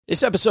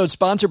This episode is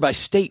sponsored by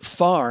State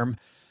Farm.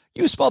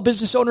 You a small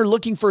business owner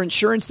looking for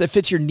insurance that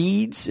fits your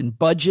needs and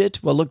budget?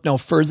 Well, look no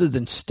further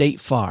than State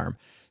Farm.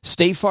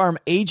 State Farm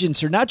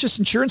agents are not just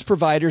insurance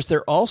providers,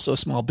 they're also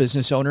small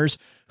business owners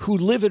who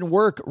live and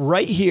work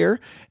right here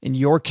in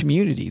your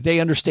community. They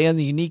understand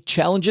the unique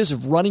challenges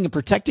of running and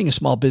protecting a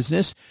small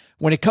business.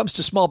 When it comes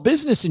to small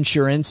business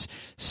insurance,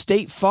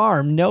 State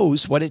Farm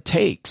knows what it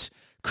takes.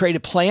 Create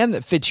a plan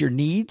that fits your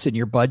needs and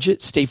your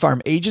budget. State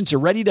Farm agents are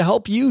ready to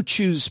help you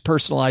choose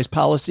personalized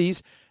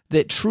policies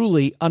that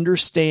truly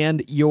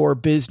understand your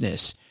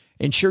business.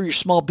 Insure your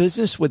small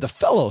business with a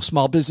fellow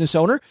small business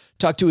owner.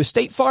 Talk to a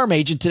State Farm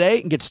agent today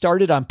and get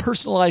started on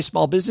personalized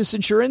small business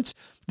insurance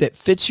that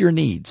fits your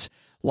needs.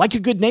 Like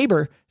a good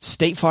neighbor,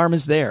 State Farm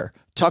is there.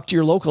 Talk to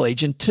your local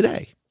agent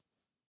today.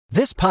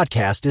 This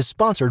podcast is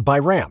sponsored by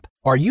Ramp.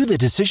 Are you the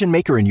decision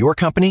maker in your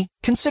company?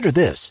 Consider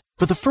this.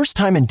 For the first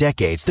time in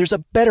decades, there's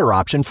a better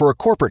option for a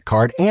corporate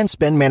card and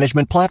spend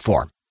management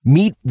platform.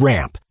 Meet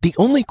Ramp, the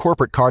only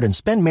corporate card and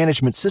spend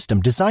management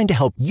system designed to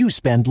help you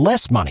spend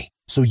less money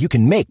so you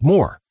can make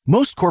more.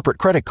 Most corporate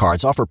credit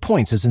cards offer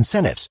points as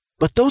incentives,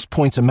 but those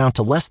points amount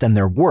to less than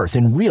their worth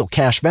in real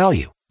cash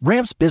value.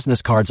 Ramp's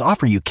business cards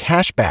offer you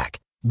cash back,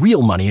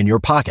 real money in your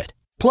pocket.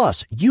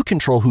 Plus, you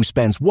control who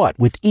spends what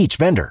with each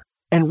vendor.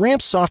 And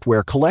Ramp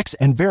software collects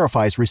and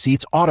verifies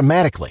receipts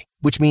automatically,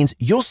 which means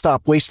you'll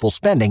stop wasteful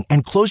spending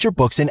and close your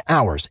books in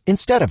hours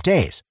instead of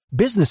days.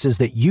 Businesses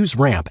that use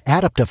Ramp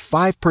add up to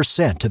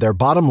 5% to their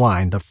bottom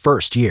line the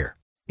first year.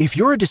 If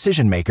you're a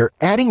decision maker,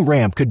 adding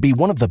Ramp could be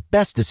one of the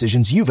best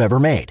decisions you've ever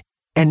made.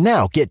 And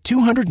now get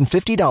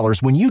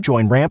 $250 when you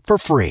join Ramp for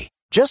free.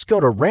 Just go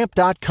to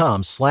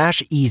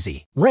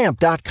ramp.com/easy.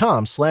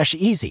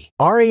 Ramp.com/easy.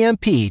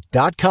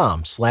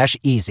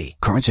 RAMP.com/easy.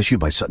 Cards issued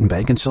by Sutton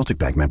Bank and Celtic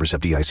Bank, members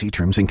FDIC.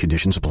 Terms and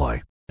conditions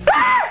apply.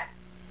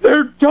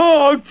 They're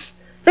dogs,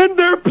 and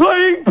they're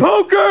playing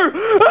poker!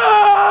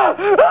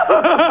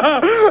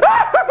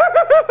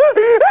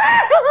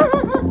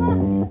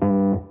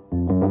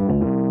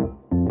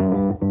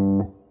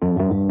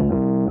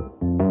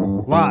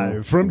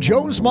 Live from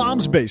Joe's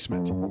mom's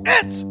basement,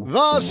 it's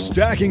the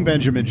Stacking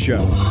Benjamin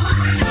Show.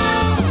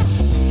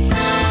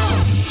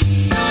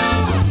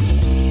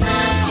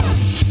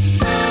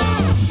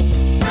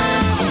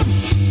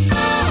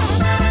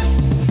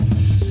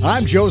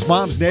 I'm Joe's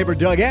mom's neighbor,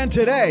 Doug, and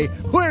today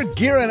we're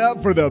gearing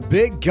up for the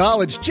big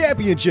college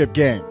championship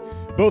game.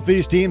 Both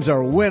these teams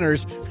are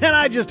winners, and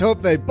I just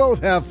hope they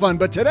both have fun.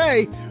 But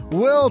today,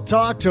 we'll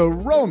talk to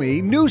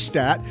Romi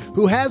Neustadt,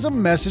 who has a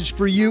message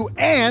for you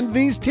and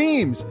these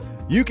teams.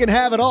 You can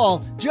have it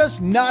all,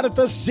 just not at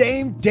the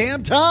same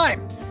damn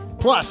time.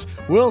 Plus,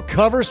 we'll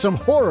cover some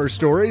horror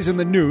stories in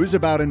the news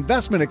about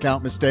investment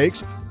account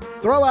mistakes,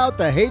 throw out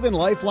the Haven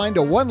Lifeline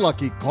to one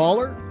lucky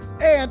caller,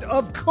 and,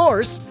 of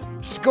course,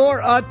 score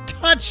a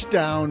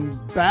touchdown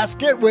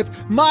basket with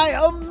my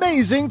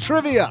amazing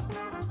trivia.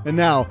 And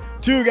now,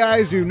 two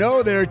guys who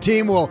know their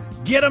team will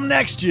get them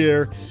next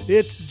year.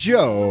 It's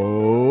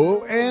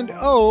Joe and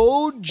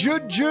G.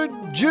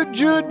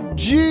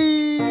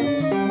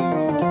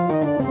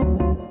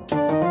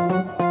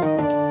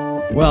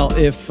 Well,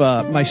 if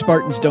my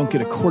Spartans don't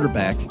get a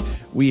quarterback,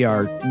 we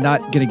are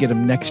not going to get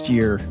them next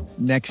year,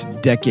 next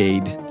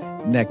decade,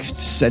 next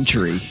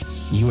century.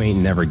 You ain't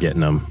never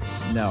getting them.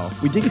 No.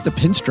 We did get the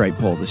Pinstripe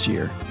Bowl this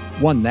year.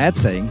 Won that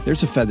thing.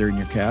 There's a feather in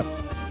your cap.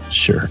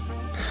 Sure.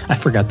 I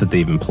forgot that they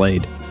even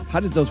played. How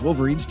did those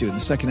Wolverines do in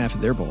the second half of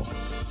their bowl?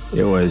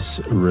 It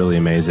was really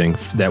amazing.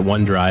 That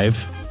one drive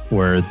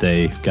where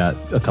they got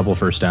a couple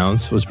first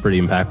downs was pretty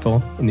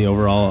impactful in the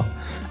overall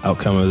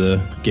outcome of the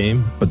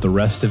game. But the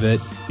rest of it,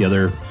 the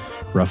other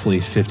roughly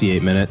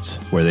 58 minutes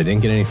where they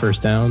didn't get any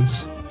first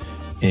downs.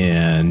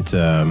 And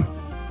hey,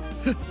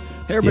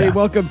 everybody,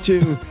 welcome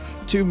to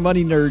Two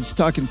Money Nerds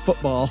Talking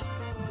Football.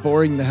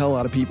 Boring the hell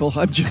out of people.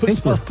 I'm Joe. I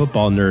think we're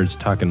football nerds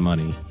talking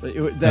money.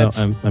 That's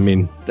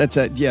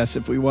a yes.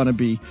 If we want to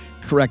be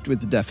correct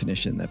with the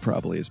definition, that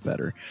probably is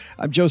better.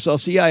 I'm Joe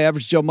Salcia,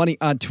 Average Joe Money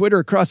on Twitter.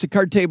 Across the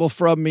card table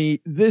from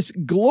me this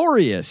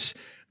glorious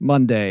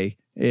Monday,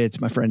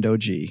 it's my friend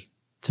OG.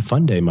 It's a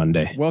fun day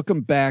Monday. Welcome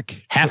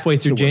back. Halfway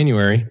through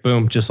January.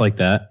 Boom, just like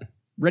that.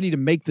 Ready to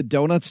make the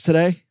donuts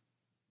today?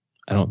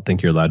 I don't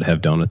think you're allowed to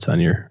have donuts on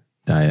your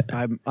diet.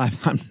 I'm not.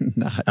 I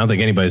don't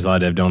think anybody's allowed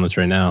to have donuts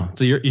right now.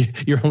 So you're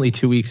only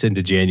 2 weeks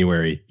into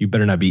January. You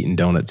better not be eating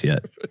donuts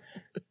yet.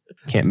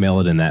 Can't mail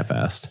it in that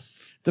fast.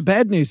 The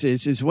bad news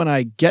is when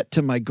I get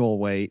to my goal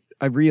weight,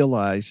 I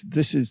realize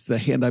this is the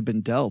hand I've been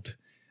dealt.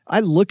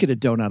 I look at a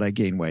donut, I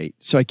gain weight,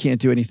 so I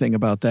can't do anything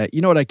about that. You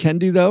know what I can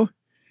do, though?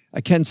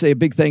 I can say a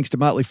big thanks to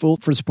Motley Fool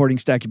for supporting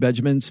Stacking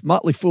Benjamins.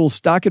 Motley Fool's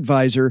Stock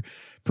Advisor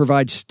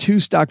provides 2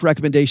 stock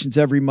recommendations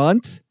every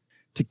month.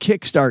 To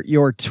kickstart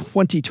your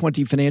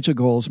 2020 financial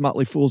goals,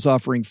 Motley Fool's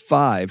offering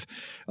 5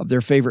 of their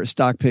favorite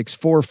stock picks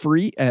for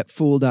free at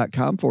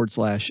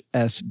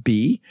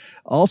fool.com/SB.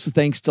 Also,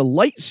 thanks to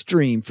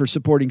Lightstream for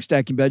supporting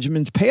Stacking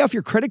Benjamins. Pay off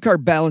your credit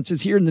card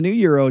balances here in the new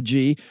year,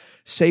 OG.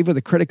 Save with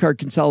a credit card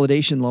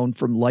consolidation loan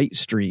from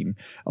Lightstream.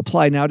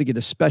 Apply now to get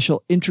a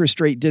special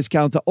interest rate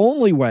discount. The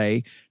only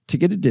way to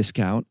get a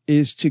discount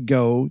is to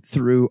go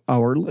through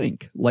our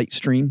link,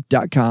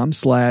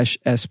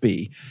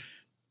 lightstream.com/SB.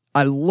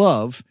 I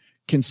love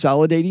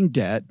consolidating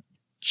debt,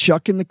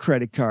 chucking the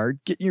credit card,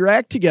 getting your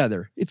act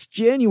together. It's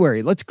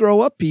January. Let's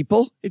grow up,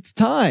 people. It's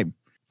time.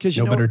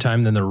 No better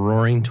time than the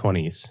roaring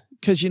 20s.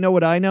 Because you know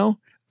what I know?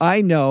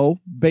 I know,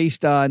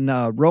 based on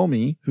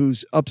Romi,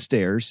 who's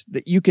upstairs,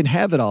 that you can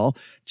have it all,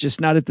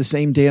 just not at the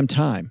same damn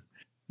time.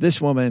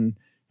 This woman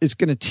is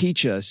going to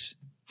teach us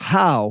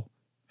how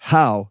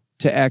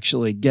to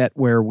actually get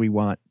where we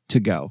want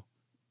to go.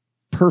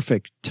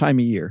 Perfect time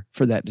of year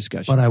for that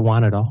discussion. But I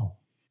want it all.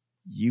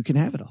 You can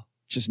have it all,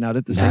 just not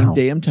at the same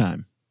damn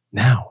time.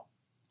 Now.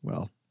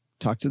 Well,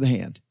 talk to the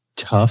hand.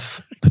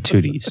 Tough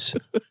patooties.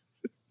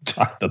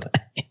 Talk to the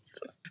hand.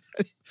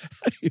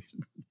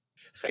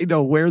 I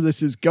know where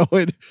this is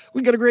going.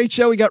 We got a great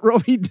show. We got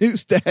Romi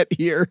Neustadt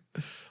here.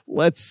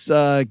 Let's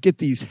get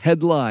these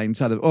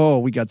headlines out of... Oh,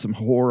 we got some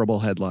horrible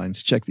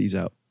headlines. Check these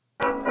out.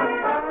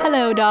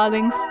 Hello,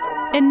 darlings.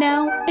 And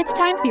now it's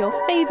time for your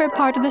favorite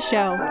part of the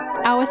show,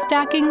 our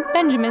Stacking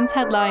Benjamin's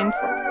headlines.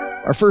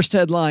 Our first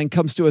headline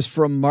comes to us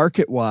from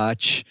Market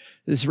Watch.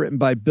 This is written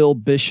by Bill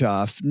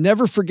Bischoff.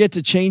 Never forget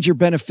to change your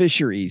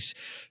beneficiaries.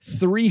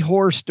 3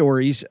 horror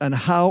stories on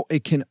how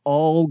it can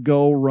all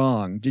go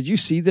wrong. Did you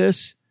see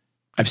this?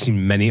 I've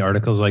seen many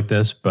articles like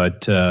this,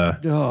 but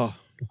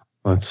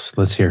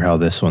let's hear how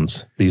these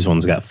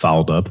ones got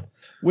fouled up.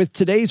 With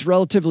today's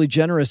relatively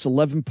generous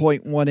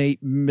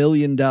 $11.18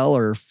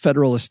 million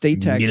federal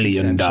estate tax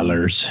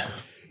exemption,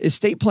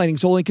 estate planning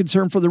is only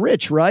concerned for the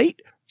rich, right?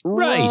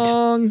 Right.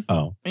 Wrong.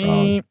 Oh,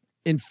 wrong.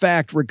 In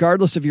fact,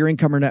 regardless of your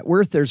income or net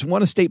worth, there's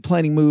one estate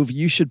planning move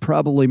you should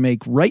probably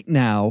make right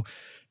now.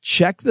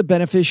 Check the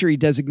beneficiary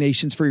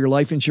designations for your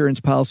life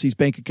insurance policies,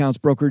 bank accounts,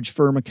 brokerage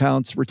firm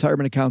accounts,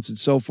 retirement accounts, and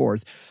so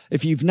forth.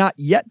 If you've not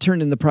yet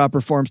turned in the proper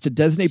forms to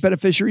designate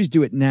beneficiaries,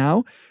 do it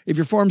now. If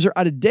your forms are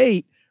out of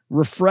date,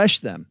 refresh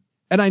them.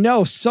 And I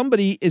know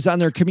somebody is on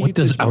their commute. What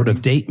does out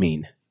of date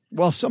mean?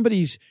 Well,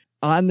 somebody's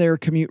on their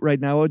commute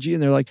right now, OG,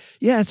 and they're like,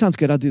 yeah, that sounds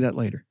good. I'll do that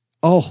later.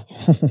 Oh,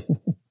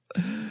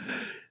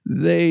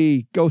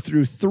 they go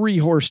through 3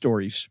 horror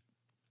stories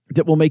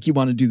that will make you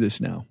want to do this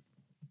now.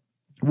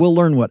 We'll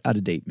learn what out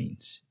of date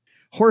means.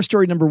 Horror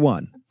story number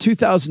 1,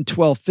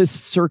 2012 Fifth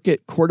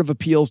Circuit Court of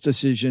Appeals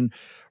decision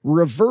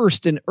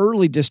reversed an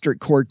early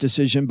district court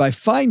decision by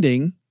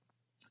finding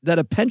that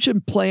a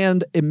pension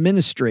plan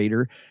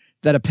administrator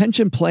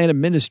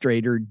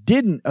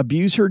didn't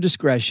abuse her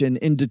discretion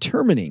in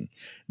determining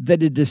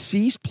that a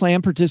deceased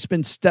plan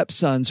participant's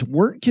stepsons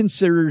weren't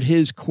considered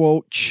his,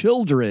 quote,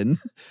 children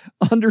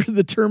under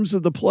the terms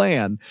of the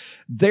plan.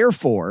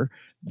 Therefore,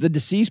 the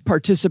deceased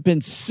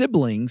participant's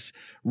siblings,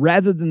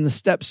 rather than the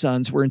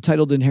stepsons, were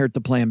entitled to inherit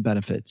the plan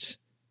benefits.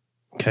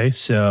 Okay,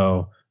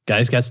 so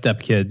guy's got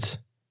stepkids.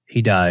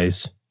 He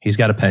dies. He's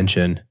got a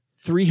pension.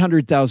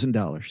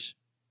 $300,000.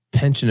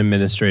 Pension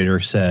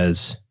administrator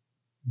says,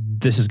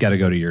 this has got to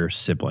go to your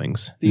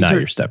siblings, not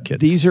your stepkids.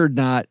 These are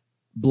not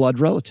blood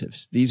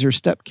relatives. These are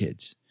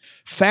stepkids.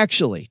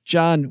 Factually,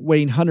 John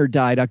Wayne Hunter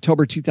died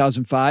October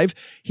 2005.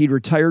 He'd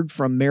retired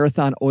from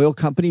Marathon Oil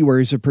Company, where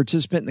he's a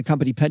participant in the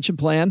company pension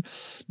plan.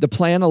 The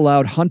plan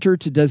allowed Hunter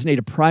to designate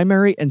a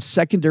primary and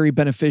secondary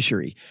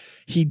beneficiary.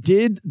 He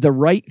did the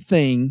right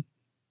thing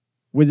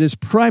with his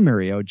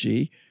primary,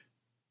 OG.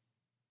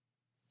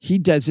 He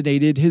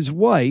designated his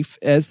wife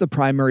as the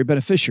primary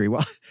beneficiary.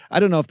 Well, I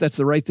don't know if that's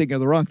the right thing or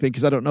the wrong thing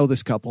because I don't know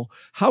this couple.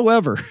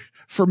 However,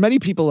 for many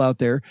people out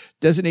there,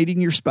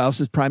 designating your spouse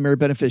as primary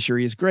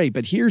beneficiary is great.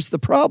 But here's the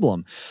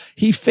problem.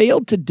 He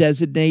failed to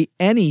designate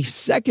any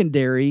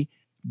secondary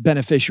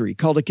beneficiary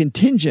called a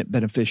contingent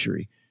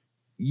beneficiary.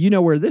 You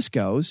know where this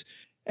goes.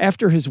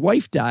 After his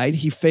wife died,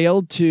 he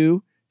failed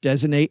to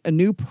designate a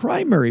new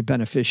primary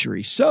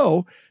beneficiary.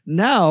 So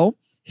now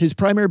his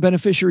primary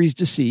beneficiary is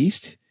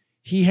deceased.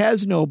 He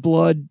has no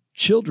blood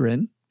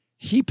children.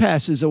 He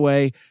passes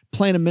away.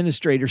 Plan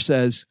administrator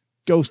says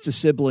goes to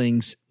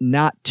siblings,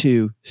 not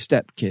to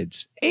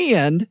stepkids.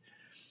 And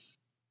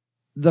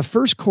the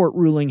first court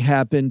ruling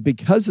happened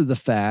because of the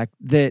fact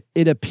that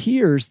it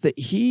appears that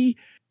he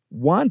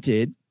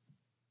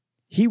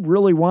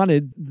really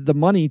wanted the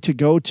money to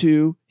go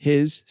to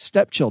his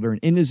stepchildren.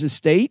 In his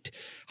estate,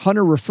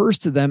 Hunter refers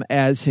to them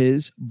as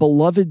his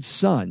beloved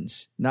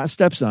sons, not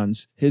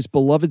stepsons, his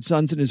beloved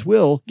sons in his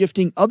will,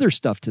 gifting other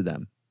stuff to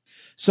them.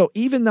 So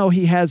even though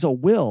he has a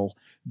will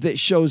that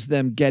shows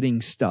them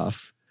getting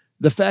stuff,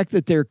 the fact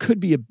that there could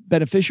be a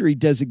beneficiary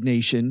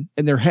designation,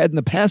 and there had in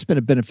the past been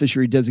a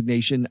beneficiary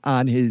designation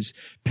on his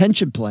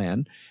pension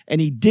plan,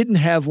 and he didn't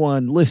have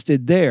one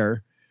listed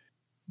there,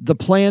 the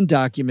plan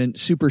document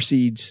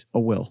supersedes a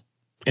will.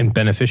 And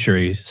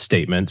beneficiary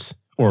statements,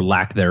 or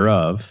lack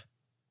thereof,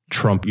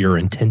 trump your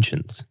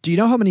intentions. Do you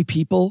know how many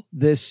people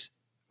this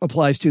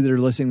applies to that are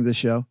listening to this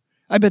show?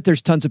 I bet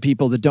there's tons of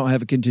people that don't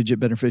have a contingent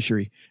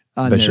beneficiary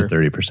on their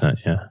 30%,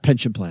 yeah,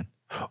 pension plan.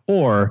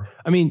 Or,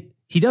 I mean,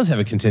 he does have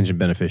a contingent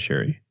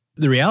beneficiary.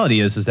 The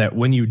reality is that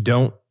when you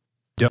don't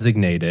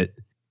designate it,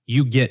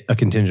 you get a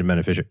contingent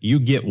beneficiary. You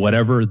get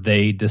whatever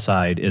they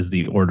decide is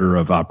the order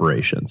of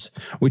operations,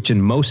 which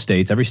in most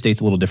states, every state's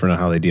a little different on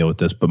how they deal with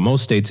this, but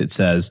most states it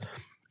says,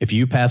 if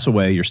you pass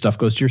away, your stuff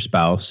goes to your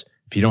spouse.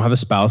 If you don't have a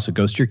spouse, it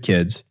goes to your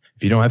kids.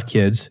 If you don't have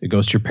kids, it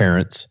goes to your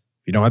parents.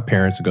 If you don't have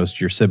parents, it goes to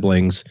your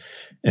siblings,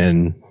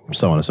 and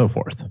so on and so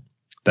forth.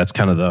 That's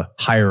kind of the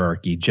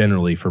hierarchy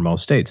generally for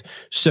most states.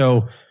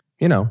 So,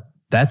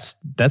 that's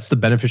the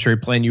beneficiary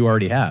plan you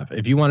already have.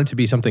 If you want it to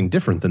be something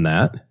different than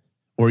that,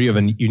 or you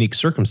have a unique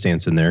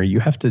circumstance in there, you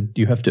have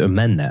to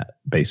amend that,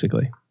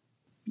 basically.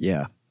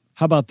 Yeah.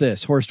 How about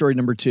this? Horror story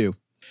number 2.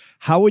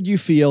 How would you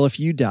feel if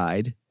you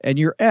died and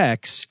your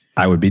ex...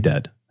 I would be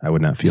dead. I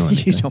would not feel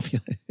anything. You don't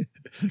feel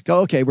it. Go,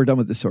 okay, we're done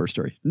with this horror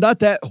story. Not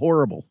that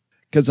horrible,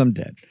 because I'm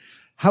dead.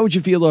 How would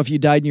you feel if you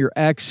died and your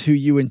ex, who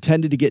you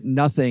intended to get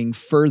nothing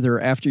further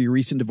after your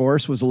recent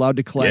divorce, was allowed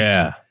to collect...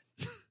 Yeah.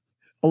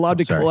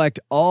 Collect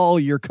all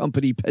your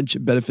company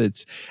pension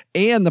benefits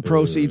and the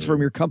proceeds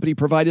from your company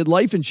provided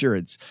life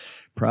insurance?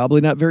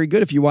 Probably not very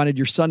good if you wanted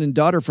your son and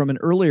daughter from an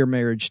earlier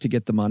marriage to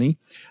get the money.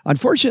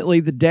 Unfortunately,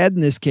 the dad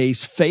in this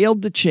case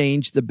failed to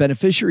change the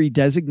beneficiary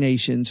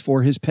designations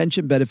for his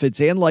pension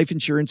benefits and life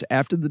insurance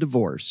after the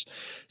divorce.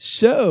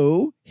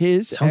 So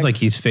sounds like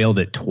he's failed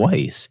it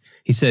twice.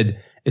 He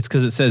said it's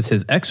because it says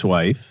his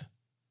ex-wife,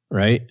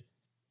 right?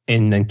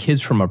 And then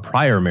kids from a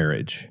prior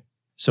marriage.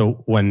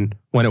 So when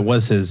it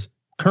was his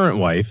current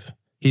wife,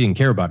 he didn't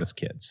care about his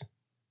kids.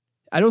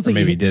 I don't think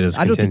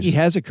he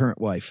has a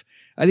current wife.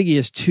 I think he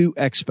has 2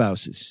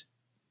 ex-spouses.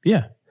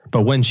 Yeah.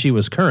 But when she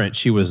was current,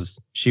 she was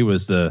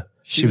the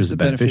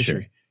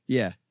beneficiary.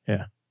 Yeah.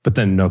 Yeah. But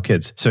then no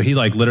kids. So he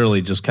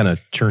literally just kind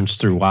of churns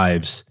through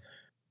wives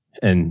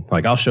and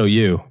I'll show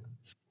you.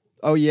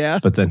 Oh yeah.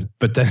 But then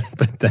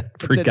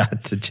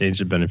forgot to change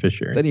the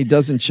beneficiary. Then he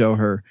doesn't show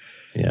her.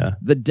 Yeah.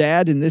 The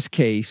dad in this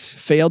case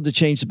failed to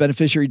change the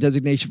beneficiary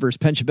designation for his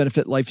pension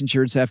benefit life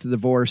insurance after the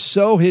divorce.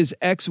 So his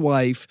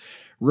ex-wife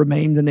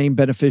remained the named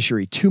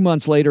beneficiary. 2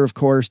 months later, of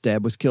course,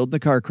 dad was killed in a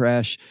car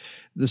crash.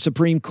 The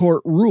Supreme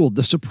Court ruled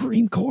that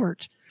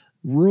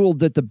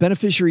the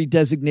beneficiary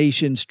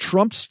designations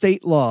trumped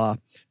state law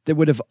that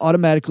would have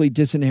automatically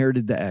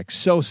disinherited the ex.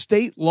 So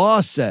state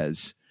law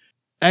says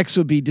ex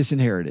would be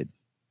disinherited.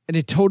 And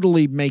it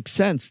totally makes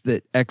sense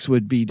that ex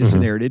would be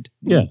disinherited.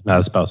 Mm-hmm. Yeah, not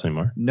a spouse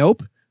anymore.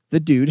 Nope.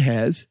 The dude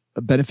has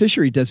a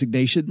beneficiary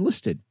designation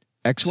listed.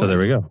 Ex-wife. So there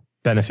we go.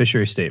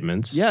 Beneficiary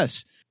statements.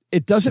 Yes.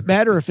 It doesn't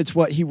matter if it's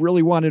what he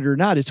really wanted or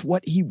not. It's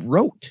what he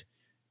wrote.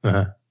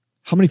 Uh-huh.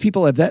 How many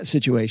people have that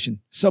situation?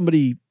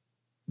 Somebody,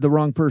 the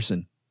wrong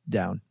person,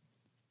 down.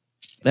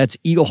 That's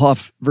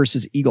Eaglehoff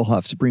versus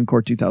Eaglehoff, Supreme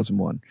Court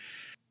 2001.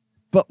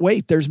 But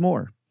wait, there's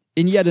more.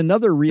 In yet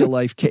another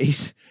real-life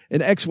case,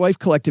 an ex-wife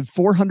collected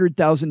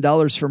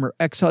 $400,000 from her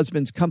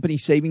ex-husband's company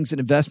savings and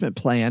investment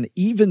plan,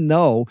 even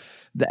though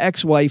the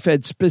ex-wife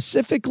had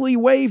specifically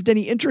waived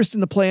any interest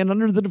in the plan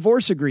under the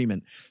divorce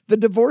agreement. The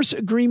divorce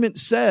agreement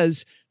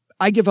says,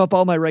 I give up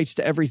all my rights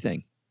to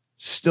everything.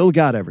 Still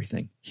got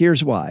everything.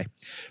 Here's why.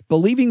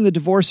 Believing the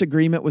divorce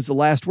agreement was the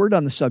last word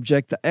on the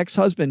subject, the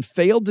ex-husband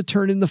failed to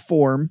turn in the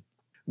form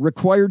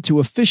required to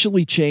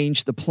officially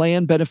change the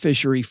plan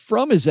beneficiary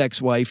from his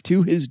ex-wife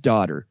to his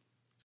daughter.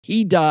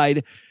 He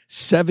died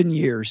 7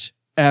 years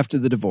after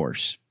the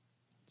divorce.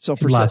 So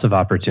for lots of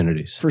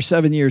opportunities. For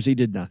 7 years, he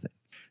did nothing.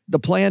 The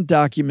plan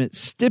document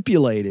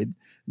stipulated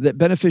that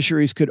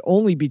beneficiaries could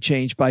only be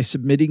changed by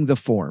submitting the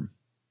form.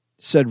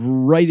 Said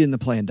right in the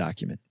plan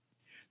document.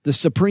 The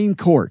Supreme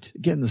Court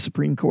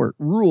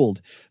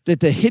ruled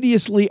that the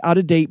hideously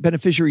out-of-date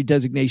beneficiary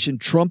designation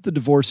trumped the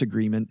divorce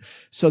agreement.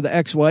 So the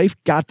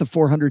ex-wife got the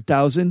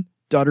 $400,000,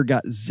 daughter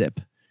got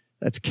zip.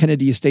 That's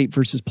Kennedy Estate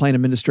versus Plan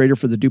Administrator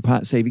for the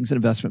DuPont Savings and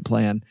Investment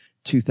Plan,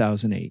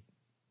 2008.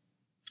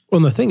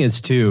 Well, the thing is,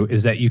 too,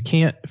 is that you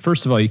can't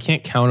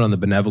count on the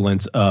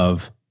benevolence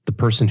of the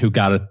person who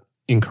got it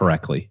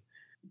incorrectly,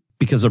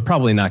 because they're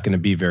probably not going to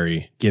be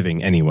very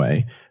giving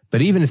anyway.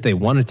 But even if they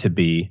wanted to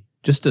be,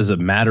 just as a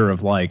matter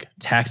of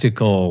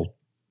tactical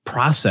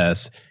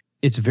process,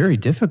 it's very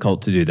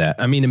difficult to do that.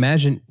 I mean,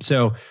 imagine,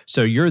 so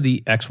you're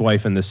the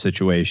ex-wife in this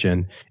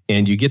situation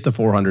and you get the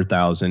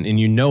 $400,000 and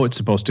you know it's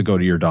supposed to go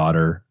to your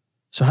daughter.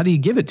 So how do you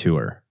give it to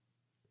her?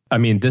 I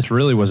mean, this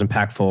really was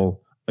impactful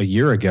a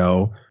year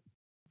ago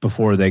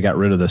before they got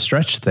rid of the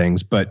stretch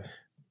things, but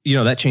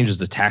that changes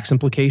the tax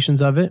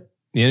implications of it.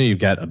 You've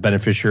got a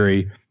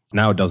beneficiary.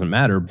 Now it doesn't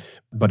matter,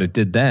 but it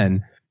did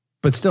then.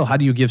 But still, how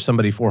do you give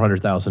somebody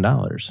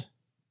 $400,000?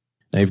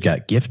 Now you've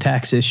got gift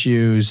tax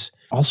issues,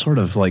 all sort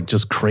of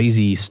just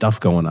crazy stuff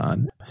going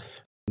on.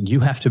 You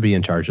have to be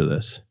in charge of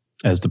this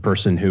as the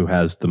person who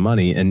has the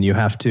money, and you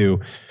have to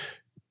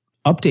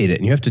update it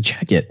and you have to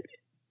check it.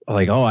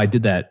 Oh, I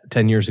did that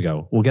 10 years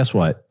ago. Well, guess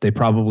what? They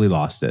probably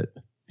lost it.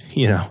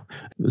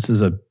 This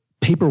is a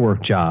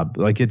paperwork job.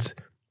 It's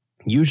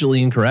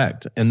usually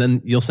incorrect. And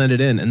then you'll send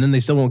it in and then they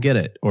still won't get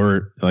it.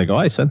 Or oh,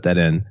 I sent that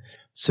in.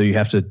 So you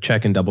have to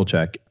check and double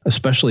check,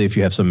 especially if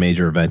you have some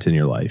major event in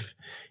your life.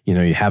 You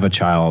have a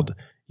child,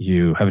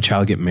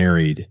 get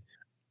married,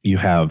 you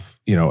have,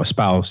 a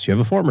spouse, you have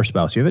a former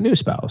spouse, you have a new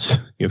spouse,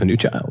 you have a new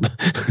child,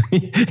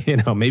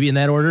 maybe in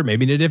that order,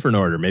 maybe in a different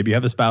order. Maybe you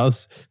have a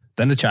spouse,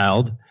 then a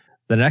child,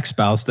 the next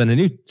spouse, then a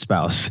new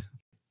spouse,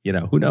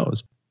 who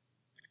knows?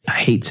 I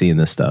hate seeing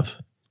this stuff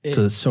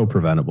because it's so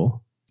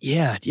preventable.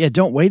 Yeah.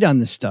 Don't wait on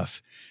this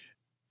stuff.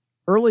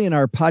 Early in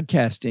our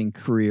podcasting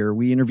career,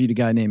 we interviewed a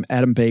guy named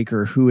Adam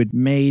Baker who had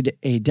made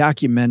a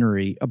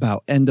documentary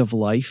about end of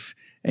life,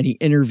 and he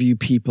interviewed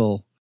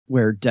people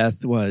where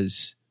death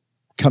was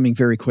coming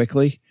very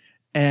quickly.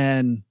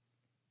 And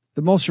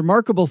the most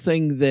remarkable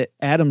thing that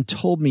Adam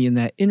told me in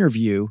that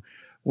interview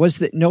was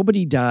that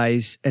nobody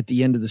dies at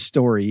the end of the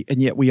story,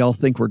 and yet we all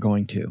think we're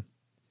going to.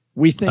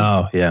 We think,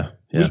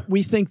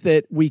 we think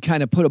that we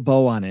kind of put a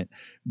bow on it.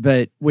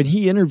 But when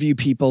he interviewed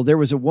people, there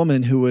was a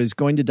woman who was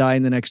going to die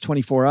in the next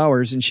 24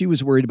 hours, and she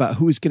was worried about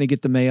who was going to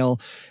get the mail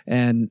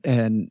and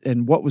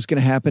what was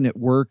going to happen at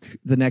work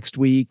the next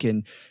week.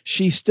 And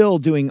she's still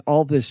doing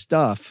all this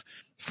stuff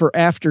for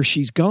after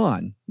she's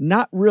gone,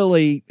 not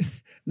really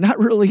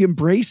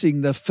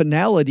embracing the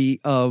finality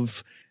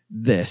of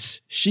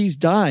this. She's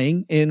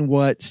dying in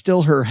what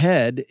still her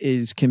head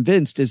is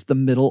convinced is the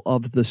middle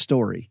of the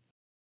story.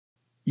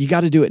 You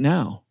got to do it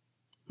now.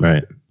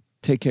 Right.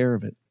 Take care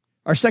of it.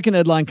 Our second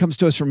headline comes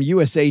to us from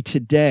USA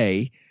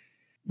Today,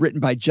 written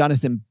by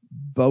Jonathan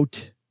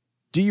Boat.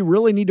 Do you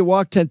really need to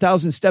walk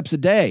 10,000 steps a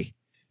day?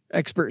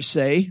 Experts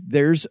say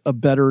there's a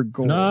better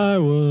goal. I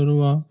would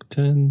walk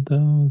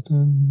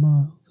 10,000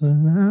 miles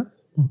an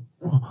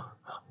hour.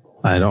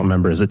 I don't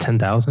remember. Is it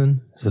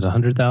 10,000? Is it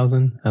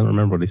 100,000? I don't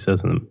remember what he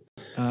says in them.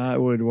 I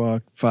would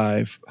walk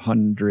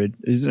 500.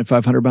 Isn't it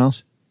 500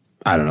 miles?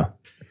 I don't know.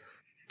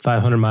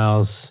 500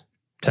 miles,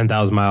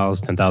 10,000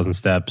 miles, 10,000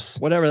 steps.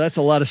 Whatever. That's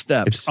a lot of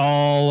steps. It's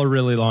all a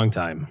really long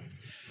time.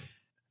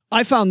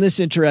 I found this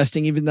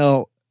interesting, even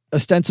though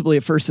ostensibly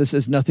at first this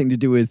has nothing to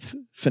do with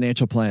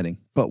financial planning.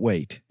 But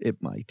wait,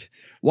 it might.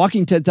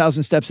 Walking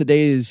 10,000 steps a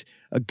day is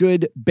a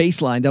good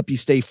baseline to help you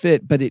stay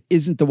fit, but it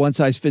isn't the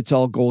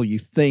one-size-fits-all goal you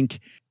think.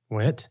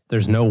 What?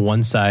 There's no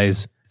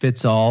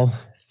one-size-fits-all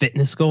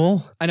fitness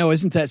goal? I know,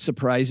 isn't that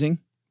surprising?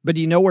 But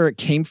do you know where it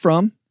came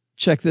from?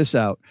 Check this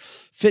out.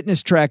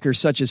 Fitness trackers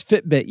such as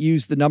Fitbit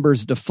use the number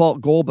as a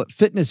default goal, but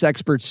fitness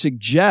experts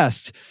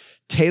suggest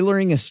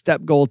tailoring a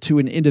step goal to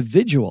an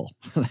individual.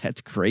 That's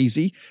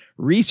crazy.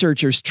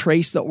 Researchers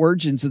trace the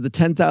origins of the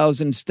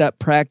 10,000 step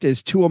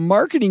practice to a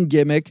marketing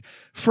gimmick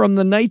from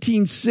the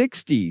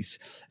 1960s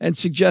and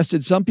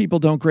suggested some people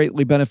don't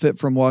greatly benefit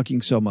from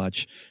walking so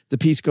much. The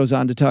piece goes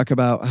on to talk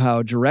about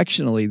how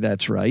directionally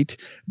that's right,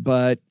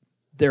 but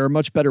there are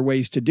much better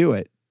ways to do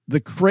it.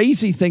 The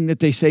crazy thing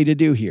that they say to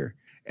do here,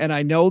 and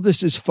I know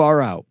this is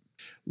far out,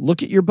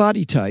 look at your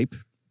body type.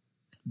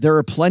 There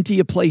are plenty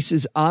of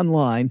places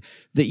online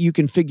that you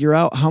can figure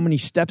out how many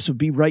steps would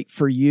be right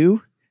for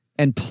you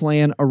and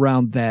plan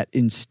around that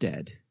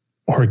instead.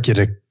 Or get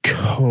a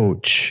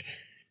coach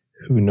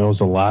who knows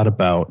a lot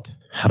about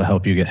how to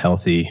help you get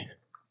healthy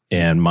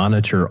and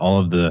monitor all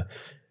of the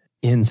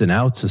ins and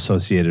outs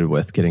associated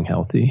with getting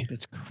healthy.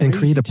 It's crazy. And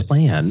create a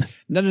plan.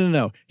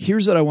 No.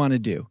 Here's what I want to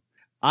do.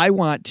 I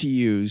want to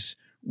use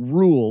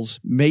rules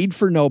made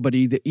for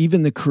nobody that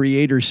even the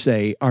creators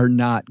say are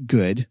not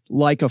good,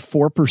 like a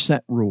 4%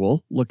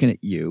 rule, looking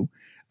at you.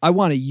 I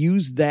want to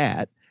use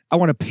that. I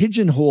want to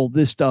pigeonhole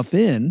this stuff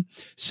in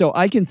so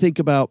I can think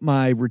about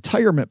my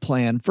retirement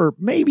plan for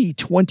maybe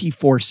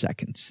 24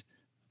 seconds.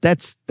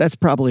 That's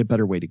probably a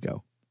better way to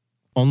go.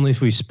 Only if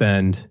we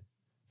spend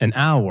an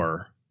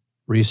hour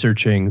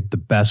researching the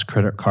best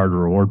credit card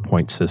reward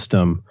point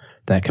system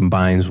that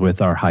combines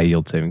with our high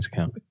yield savings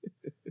account.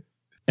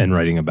 And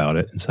writing about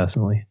it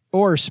incessantly.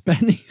 Or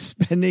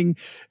spending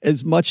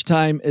as much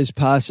time as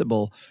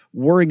possible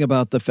worrying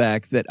about the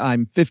fact that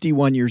I'm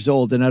 51 years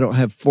old and I don't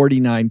have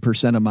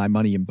 49% of my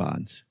money in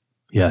bonds.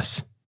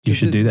 Yes, you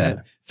should do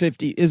that.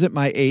 50 isn't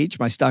my age,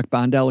 my stock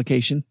bond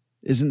allocation.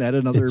 Isn't that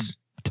another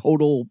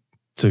total?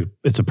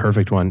 It's a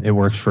perfect one. It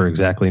works for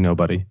exactly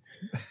nobody.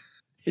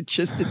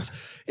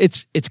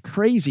 It's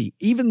crazy.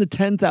 Even the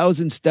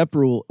 10,000 step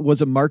rule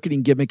was a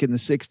marketing gimmick in the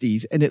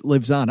 60s and it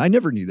lives on. I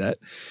never knew that.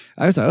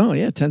 I was like, oh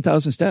yeah,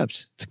 10,000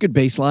 steps. It's a good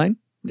baseline.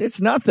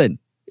 It's nothing.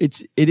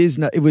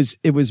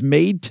 It was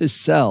made to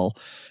sell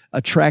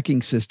a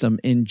tracking system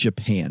in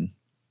Japan.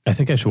 I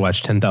think I should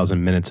watch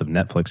 10,000 minutes of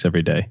Netflix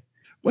every day.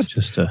 What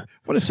if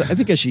I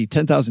think I should eat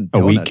 10,000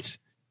 donuts.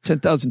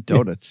 10,000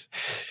 donuts.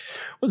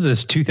 What's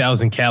this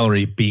 2,000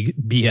 calorie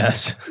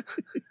BS?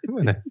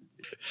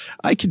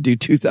 I could do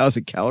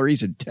 2,000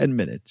 calories in 10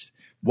 minutes.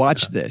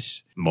 Watch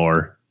this.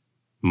 More.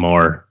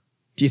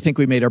 Do you think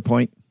we made our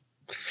point?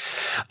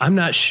 I'm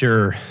not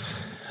sure.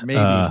 Maybe.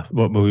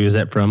 What movie was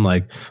that from?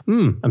 Like,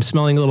 I'm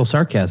smelling a little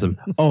sarcasm.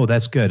 Oh,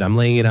 that's good. I'm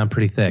laying it on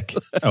pretty thick.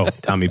 Oh,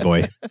 Tommy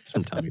Boy. It's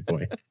from Tommy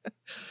Boy.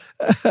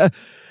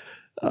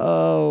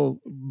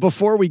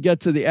 Before we get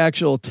to the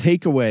actual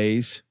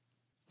takeaways,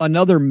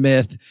 another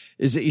myth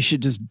is that you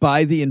should just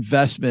buy the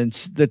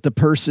investments that the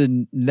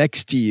person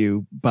next to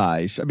you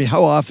buys. I mean,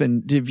 how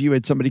often have you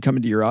had somebody come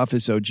into your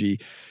office, OG,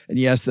 and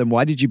you ask them,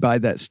 why did you buy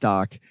that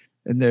stock?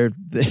 And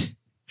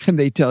and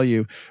they tell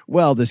you,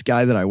 well, this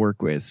guy that I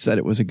work with said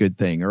it was a good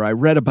thing, or I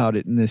read about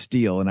it in this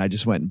deal and I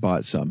just went and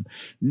bought some.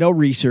 No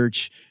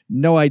research,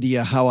 no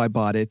idea how I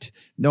bought it,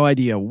 no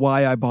idea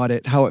why I bought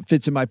it, how it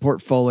fits in my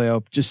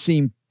portfolio. Just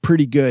seemed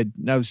pretty good.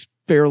 And I was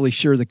fairly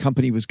sure the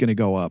company was going to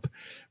go up.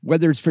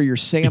 Whether it's for your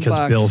sandbox.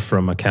 Because Bill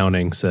from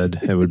accounting said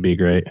it would be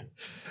great.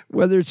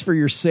 Whether it's for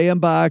your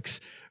sandbox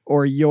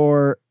or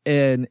you're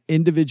an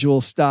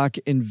individual stock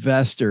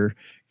investor,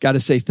 got to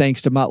say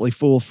thanks to Motley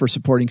Fool for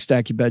supporting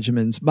Stacky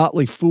Benjamins.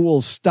 Motley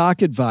Fool's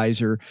stock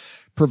advisor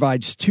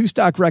provides 2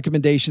 stock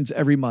recommendations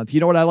every month. You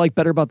know what I like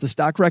better about the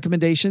stock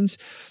recommendations?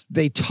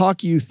 They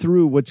talk you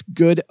through what's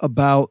good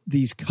about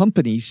these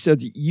companies so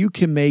that you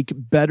can make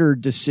better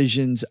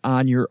decisions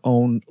on your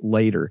own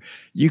later.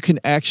 You can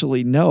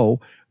actually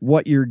know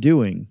what you're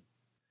doing.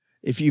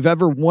 If you've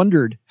ever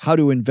wondered how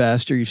to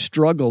invest or you've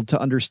struggled to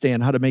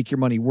understand how to make your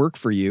money work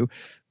for you,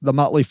 the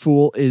Motley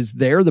Fool is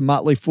there. The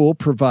Motley Fool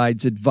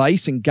provides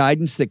advice and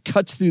guidance that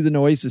cuts through the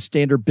noise of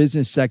standard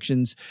business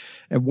sections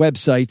and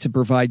websites and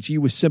provides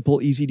you with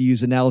simple,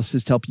 easy-to-use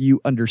analysis to help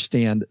you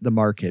understand the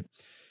market.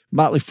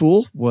 Motley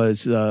Fool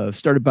was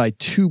started by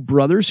 2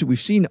 brothers who we've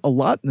seen a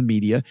lot in the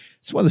media.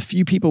 It's one of the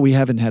few people we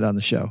haven't had on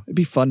the show. It'd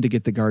be fun to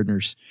get the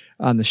Gardners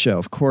on the show.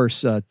 Of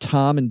course,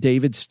 Tom and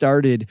David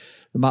started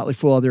the Motley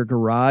Fool out of their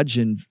garage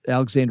in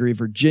Alexandria,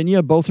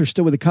 Virginia. Both are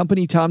still with the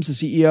company. Tom's the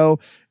CEO.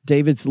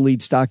 David's the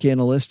lead stock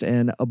analyst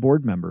and a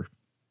board member.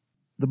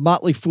 The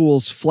Motley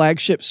Fool's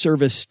flagship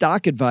service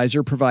Stock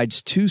Advisor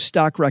provides 2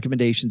 stock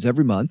recommendations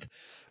every month,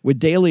 with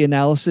daily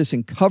analysis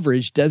and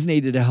coverage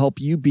designated to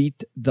help you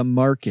beat the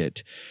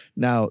market.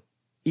 Now,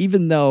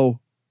 even though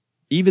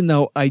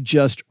I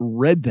just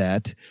read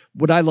that,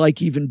 what I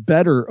like even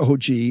better,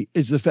 OG,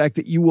 is the fact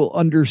that you will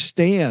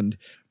understand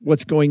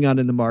what's going on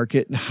in the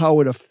market and how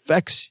it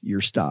affects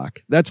your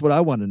stock. That's what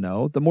I want to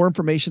know. The more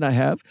information I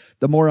have,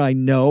 the more I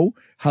know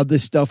how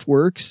this stuff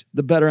works,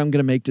 the better I'm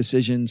going to make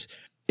decisions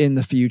in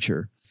the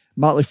future.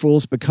 Motley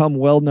Fool's become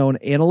well-known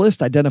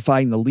analysts,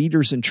 identifying the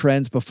leaders and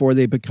trends before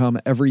they become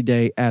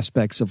everyday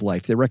aspects of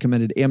life. They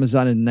recommended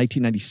Amazon in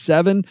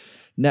 1997,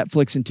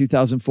 Netflix in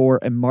 2004,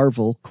 and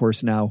Marvel, of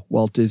course, now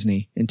Walt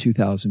Disney in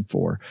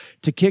 2004.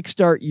 To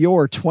kickstart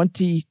your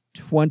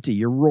 2020,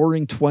 your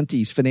roaring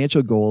 20s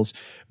financial goals,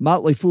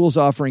 Motley Fool's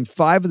offering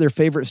 5 of their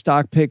favorite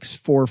stock picks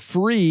for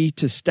free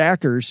to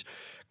stackers.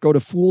 Go to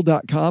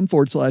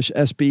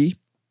fool.com/SB.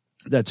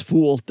 That's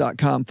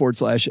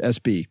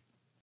fool.com/SB.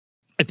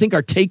 I think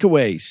our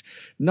takeaways,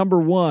 number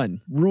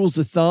 1, rules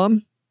of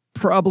thumb,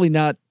 probably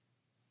not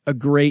a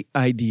great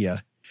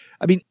idea.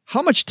 I mean,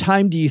 how much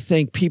time do you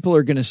think people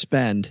are going to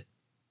spend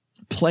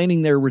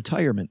planning their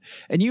retirement?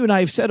 And you and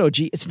I have said,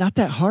 OG, it's not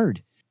that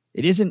hard.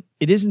 It isn't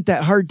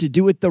that hard to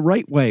do it the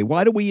right way.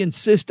 Why do we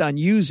insist on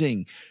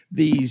using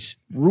these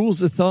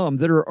rules of thumb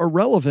that are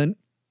irrelevant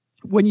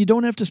when you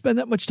don't have to spend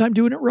that much time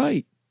doing it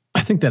right?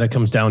 I think that it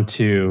comes down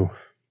to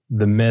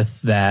the myth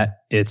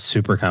that it's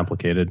super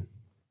complicated,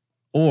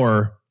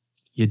 or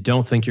you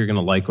don't think you're going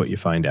to like what you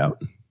find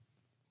out.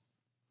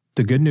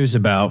 The good news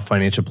about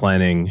financial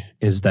planning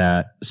is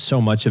that so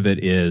much of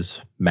it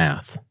is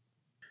math.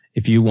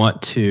 If you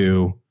want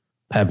to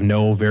have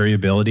no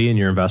variability in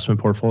your investment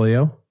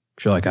portfolio,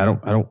 if you're like, I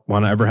don't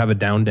want to ever have a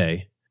down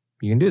day,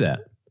 you can do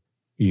that.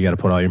 You got to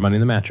put all your money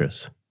in the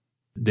mattress.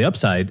 The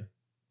upside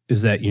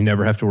is that you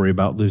never have to worry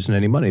about losing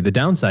any money. The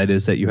downside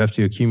is that you have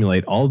to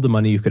accumulate all of the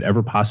money you could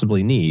ever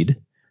possibly need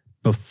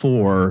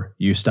before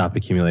you stop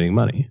accumulating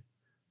money.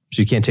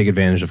 So you can't take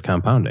advantage of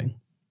compounding.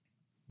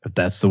 If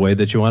that's the way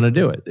that you want to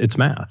do it, it's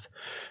math.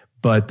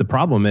 But the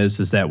problem is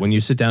that when you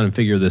sit down and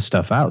figure this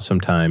stuff out,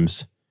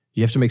 sometimes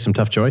you have to make some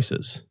tough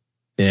choices.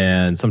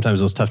 And sometimes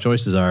those tough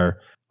choices are,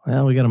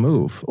 well, we got to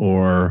move,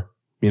 or,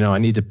 I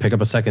need to pick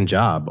up a second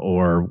job,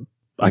 or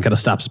I got to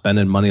stop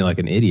spending money like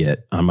an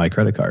idiot on my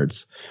credit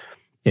cards.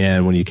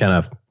 And when you kind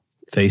of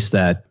face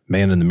that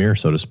man in the mirror,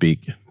 so to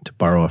speak, to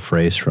borrow a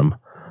phrase from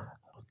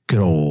good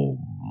old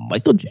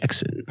Michael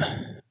Jackson,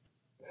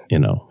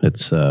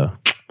 it's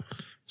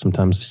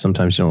sometimes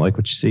you don't like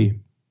what you see.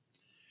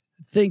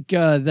 I think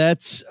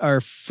that's our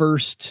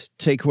first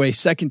takeaway.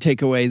 Second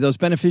takeaway, those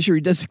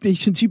beneficiary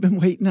designations you've been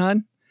waiting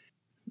on.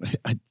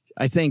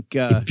 I think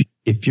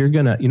if you're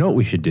going to, what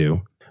we should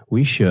do?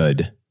 We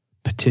should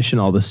petition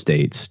all the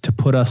states to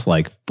put us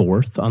like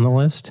 4th on the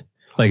list.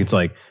 Like it's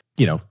like,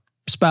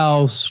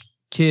 spouse,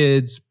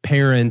 kids,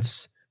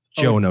 parents,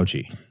 Joe and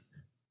OG.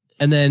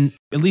 And then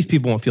at least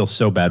people won't feel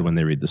so bad when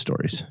they read the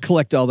stories.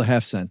 Collect all the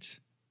half cents.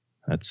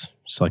 That's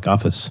just like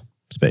Office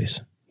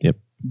Space. Yep.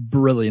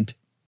 Brilliant.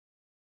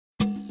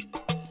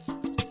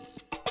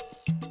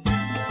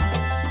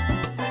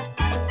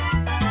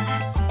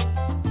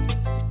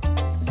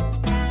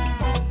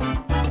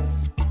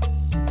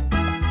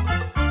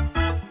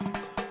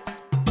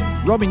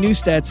 Romi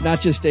Neustadt's not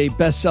just a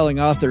best-selling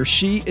author.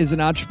 She is an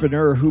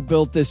entrepreneur who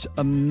built this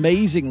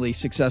amazingly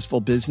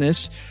successful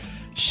business.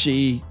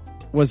 She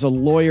was a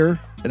lawyer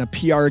and a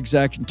PR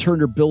exec and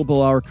turned her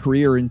billable hour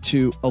career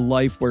into a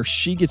life where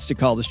she gets to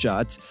call the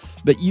shots.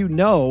 But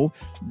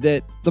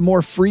that the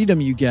more freedom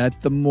you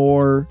get, the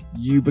more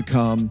you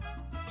become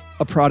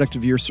a product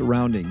of your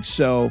surroundings.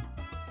 So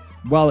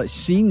while it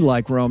seemed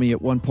like Romi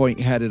at one point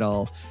had it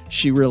all,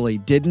 she really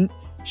didn't.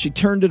 She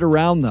turned it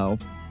around, though,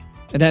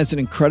 and has an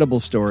incredible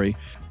story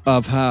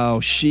of how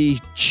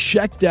she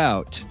checked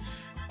out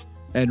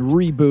and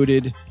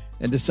rebooted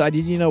and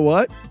decided, you know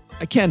what?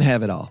 I can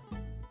have it all,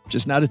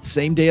 just not at the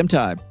same damn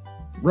time.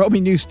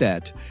 Romi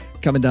Neustadt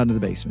coming down to the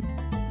basement.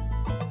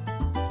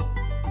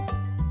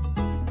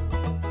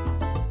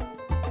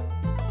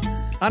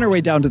 On our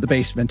way down to the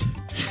basement,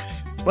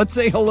 let's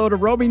say hello to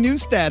Romi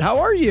Neustadt. How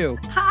are you?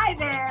 Hi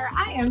there.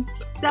 I am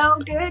so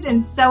good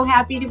and so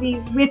happy to be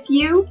with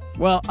you.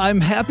 Well, I'm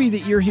happy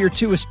that you're here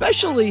too,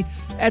 especially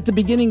at the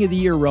beginning of the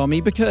year,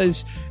 Romi,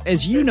 because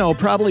as you know,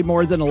 probably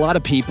more than a lot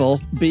of people,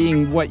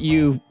 being what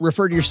you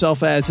refer to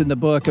yourself as in the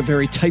book, a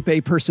very type A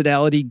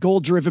personality,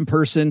 goal-driven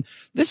person,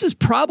 this is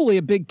probably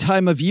a big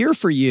time of year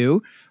for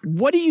you.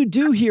 What do you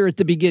do here at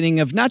the beginning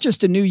of not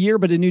just a new year,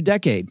 but a new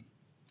decade?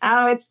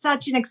 Oh, it's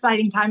such an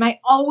exciting time. I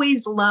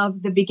always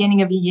love the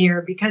beginning of a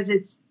year because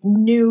it's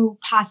new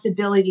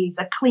possibilities,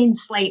 a clean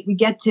slate. We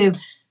get to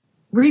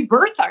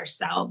rebirth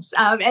ourselves.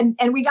 And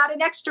we got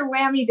an extra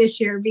whammy this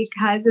year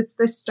because it's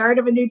the start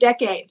of a new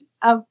decade.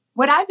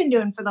 What I've been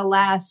doing for the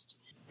last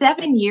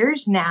 7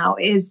 years now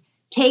is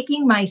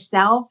taking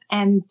myself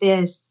and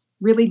this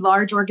really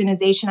large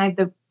organization I have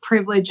the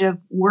privilege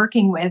of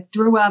working with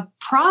through a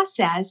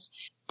process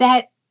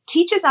that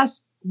teaches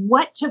us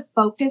what to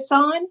focus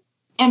on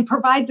and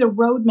provides a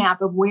roadmap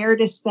of where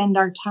to spend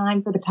our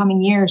time for the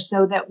coming year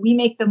so that we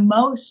make the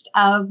most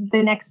of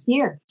the next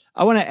year.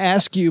 I want to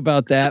ask you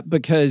about that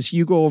because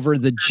you go over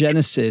the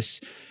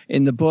genesis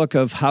in the book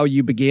of how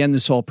you began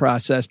this whole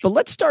process. But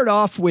let's start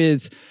off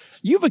with,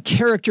 you have a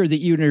character that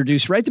you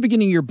introduced right at the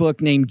beginning of your book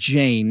named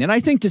Jane. And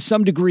I think to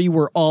some degree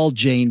we're all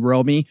Jane,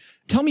 Romi.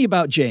 Tell me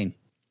about Jane.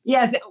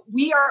 Yes,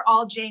 we are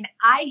all Jane.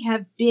 I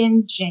have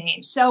been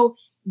Jane. So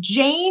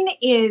Jane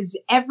is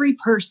every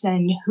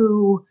person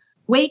who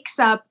wakes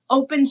up,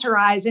 opens her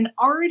eyes, and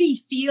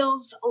already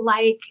feels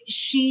like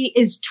she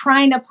is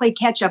trying to play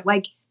catch up,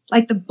 like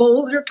the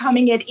boulder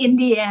coming at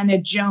Indiana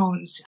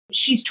Jones.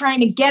 She's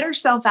trying to get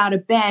herself out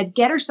of bed,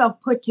 get herself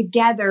put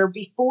together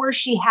before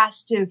she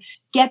has to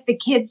get the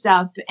kids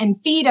up and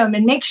feed them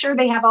and make sure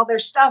they have all their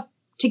stuff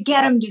to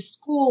get them to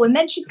school. And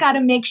then she's got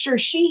to make sure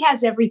she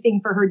has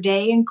everything for her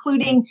day,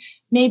 including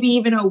maybe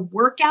even a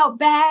workout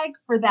bag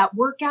for that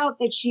workout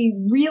that she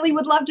really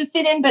would love to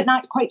fit in, but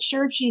not quite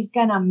sure if she's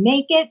going to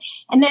make it.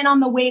 And then on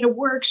the way to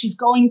work, she's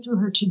going through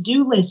her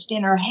to-do list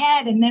in her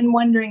head and then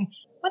wondering,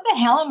 what the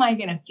hell am I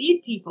going to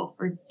feed people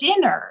for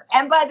dinner?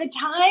 And by the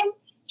time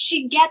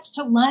she gets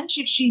to lunch,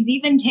 if she's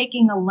even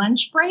taking a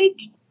lunch break,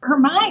 her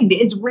mind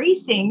is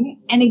racing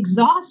and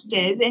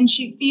exhausted, and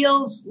she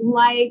feels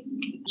like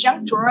a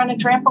junk drawer on a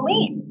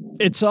trampoline.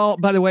 It's all,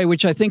 by the way,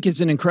 which I think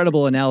is an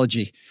incredible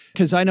analogy,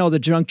 because I know the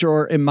junk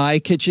drawer in my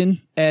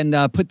kitchen and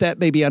put that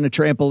baby on a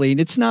trampoline.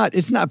 It's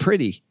not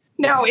pretty.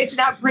 No, it's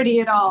not pretty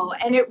at all.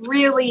 And it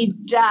really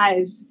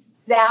does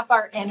zap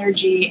our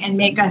energy and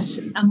make us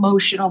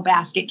emotional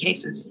basket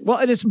cases. Well,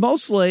 and it's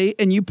mostly,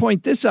 and you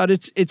point this out,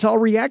 it's all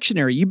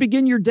reactionary. You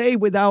begin your day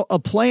without a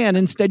plan.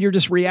 Instead, you're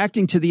just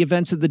reacting to the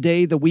events of the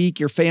day, the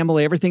week, your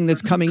family, everything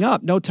that's coming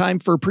up. No time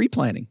for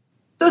pre-planning.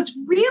 So it's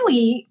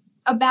really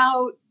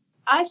about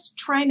us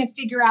trying to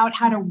figure out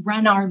how to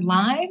run our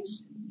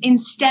lives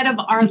instead of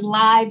our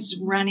lives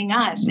running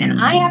us.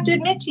 And I have to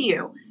admit to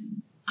you,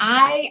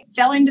 I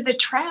fell into the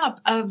trap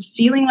of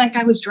feeling like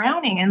I was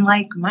drowning and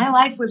like my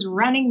life was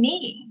running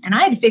me. And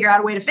I had to figure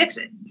out a way to fix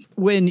it.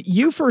 When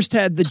you first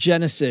had the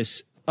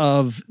genesis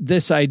of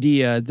this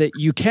idea that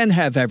you can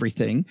have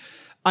everything,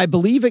 I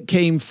believe it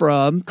came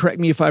from, correct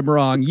me if I'm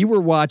wrong, you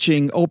were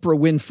watching Oprah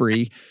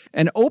Winfrey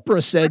and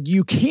Oprah said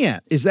you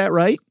can't. Is that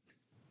right?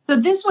 So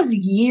this was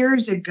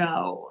years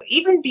ago,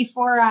 even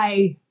before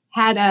I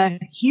had a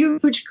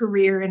huge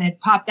career and had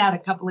popped out a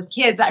couple of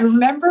kids. I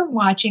remember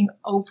watching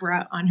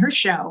Oprah on her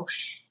show,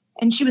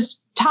 and she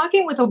was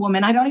talking with a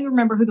woman. I don't even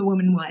remember who the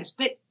woman was,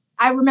 but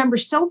I remember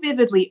so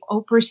vividly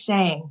Oprah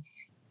saying,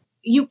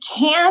 you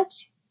can't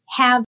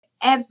have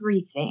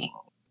everything.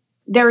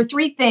 There are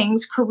three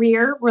things: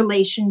 career,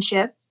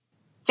 relationship,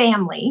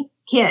 family,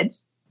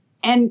 kids.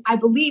 And I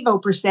believe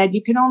Oprah said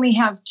you can only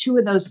have two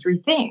of those three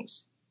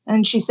things.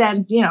 And she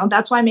said,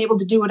 that's why I'm able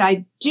to do what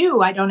I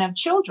do. I don't have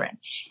children.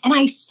 And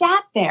I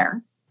sat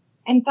there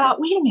and thought,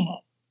 wait a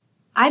minute.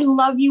 I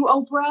love you,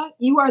 Oprah.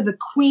 You are the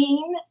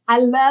queen. I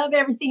love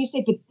everything you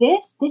say. But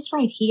this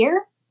right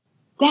here,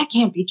 that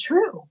can't be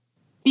true,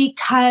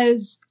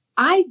 because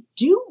I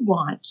do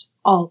want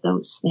all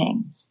those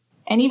things.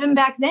 And even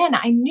back then,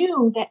 I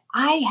knew that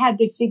I had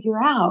to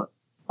figure out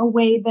a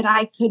way that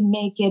I could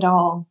make it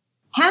all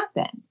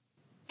happen.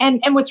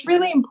 And what's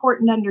really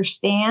important to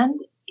understand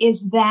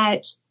is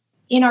that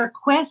in our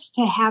quest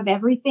to have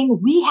everything,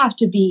 we have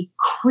to be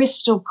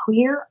crystal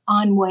clear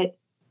on what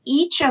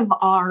each of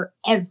our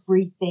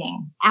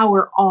everything,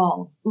 our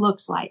all,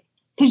 looks like.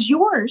 Because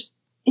yours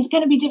is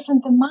going to be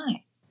different than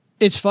mine.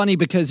 It's funny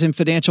because in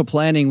financial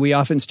planning, we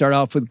often start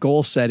off with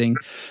goal setting.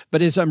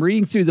 But as I'm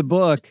reading through the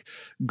book,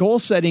 goal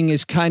setting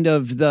is kind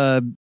of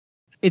the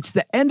it's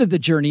the end of the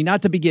journey,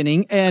 not the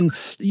beginning. And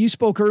you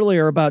spoke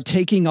earlier about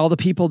taking all the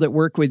people that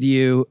work with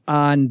you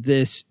on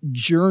this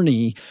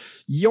journey.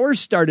 Yours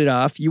started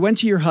off, you went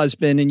to your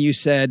husband and you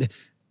said,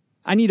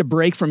 I need a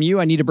break from you.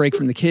 I need a break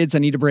from the kids. I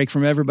need a break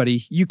from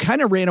everybody. You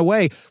kind of ran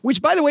away,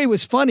 which by the way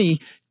was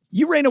funny.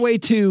 You ran away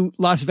to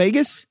Las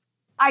Vegas?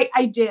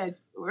 I did,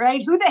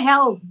 right? Who the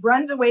hell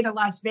runs away to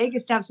Las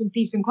Vegas to have some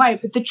peace and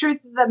quiet? But the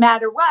truth of the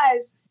matter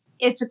was,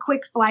 it's a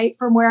quick flight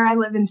from where I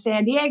live in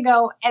San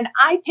Diego. And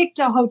I picked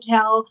a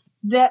hotel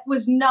that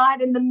was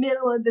not in the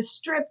middle of the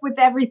strip with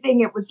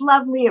everything. It was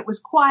lovely. It was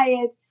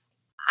quiet.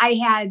 I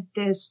had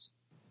this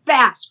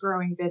fast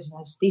growing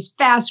business, these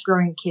fast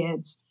growing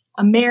kids,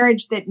 a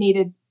marriage that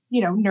needed,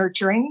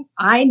 nurturing.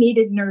 I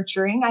needed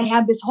nurturing. I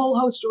had this whole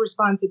host of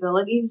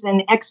responsibilities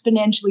and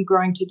exponentially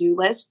growing to-do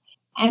list.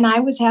 And I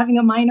was having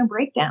a minor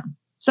breakdown.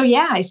 So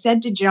yeah, I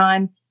said to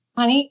John,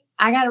 honey,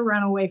 I got to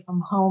run away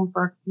from home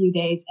for a few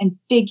days and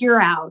figure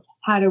out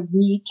how to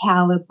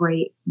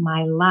recalibrate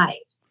my life.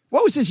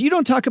 What was this? You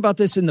don't talk about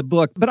this in the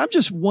book, but I'm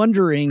just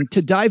wondering,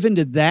 to dive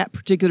into that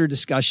particular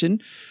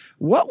discussion,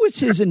 what was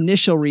his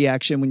initial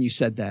reaction when you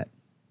said that?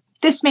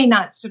 This may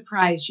not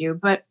surprise you,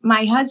 but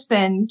my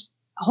husband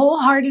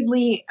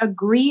wholeheartedly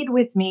agreed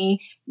with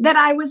me that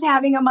I was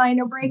having a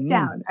minor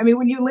breakdown. I mean,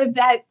 when you live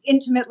that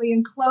intimately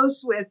and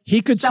close with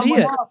he could someone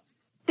see it. else,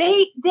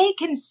 they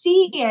can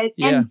see it.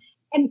 Yeah.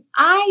 And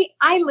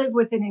I live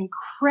with an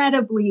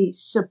incredibly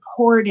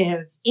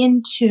supportive,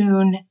 in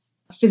tune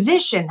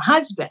physician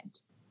husband.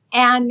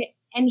 And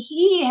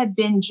he had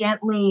been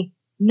gently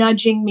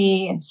nudging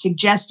me and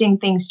suggesting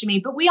things to me.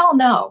 But we all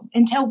know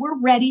until we're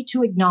ready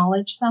to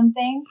acknowledge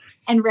something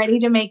and ready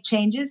to make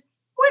changes,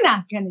 we're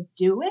not going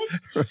to do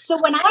it. So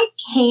when I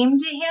came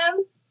to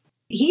him,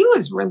 he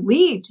was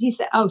relieved. He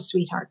said, oh,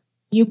 sweetheart,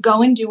 you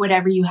go and do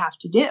whatever you have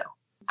to do.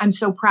 I'm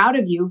so proud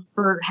of you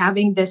for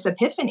having this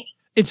epiphany.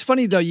 It's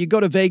funny, though, you go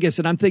to Vegas,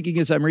 and I'm thinking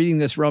as I'm reading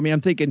this, Romy, I'm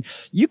thinking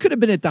you could have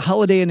been at the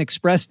Holiday Inn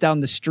Express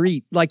down the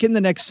street, like in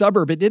the next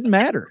suburb. It didn't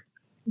matter.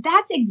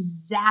 That's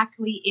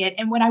exactly it.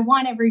 And what I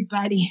want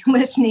everybody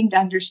listening to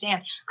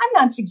understand,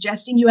 I'm not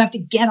suggesting you have to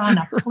get on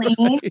a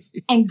plane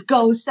and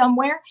go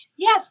somewhere.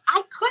 Yes,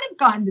 I could have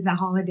gone to the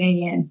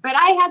Holiday Inn, but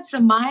I had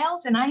some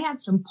miles and I had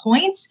some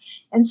points.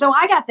 And so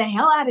I got the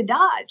hell out of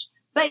Dodge.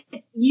 But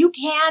you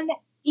can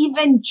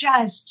even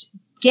just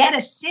get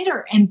a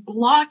sitter and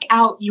block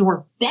out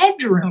your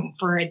bedroom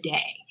for a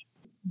day.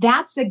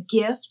 That's a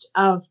gift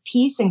of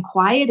peace and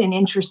quiet and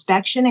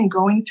introspection and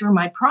going through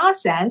my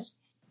process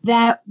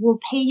that will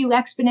pay you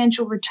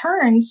exponential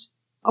returns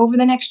over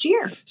the next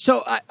year.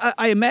 So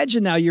I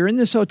imagine now you're in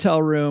this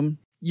hotel room,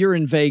 you're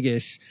in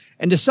Vegas,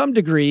 and to some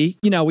degree,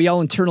 we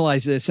all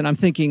internalize this, and I'm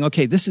thinking,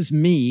 okay, this is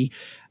me.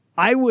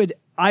 I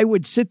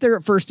would sit there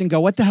at first and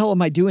go, what the hell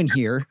am I doing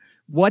here?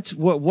 What's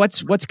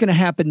going to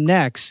happen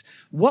next?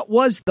 What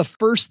was the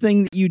first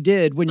thing that you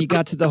did when you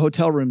got to the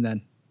hotel room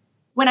then?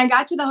 When I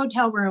got to the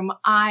hotel room,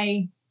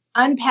 I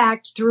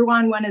unpacked, threw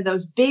on one of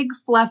those big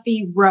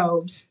fluffy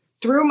robes,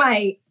 threw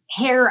my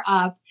hair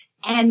up,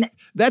 and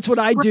that's what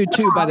I do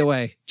too, by the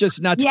way.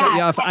 Just not to cut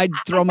you off, I'd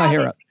throw my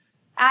hair up.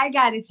 I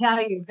got to tell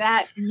you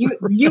that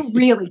you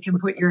really can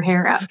put your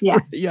hair up. Yeah.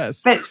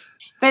 Yes.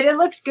 But it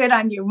looks good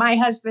on you. My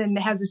husband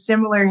has a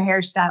similar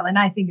hairstyle and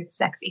I think it's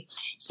sexy.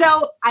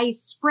 So I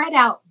spread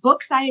out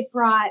books I had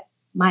brought,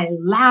 my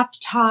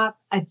laptop,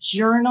 a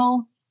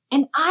journal,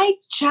 and I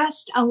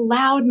just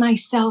allowed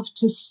myself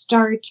to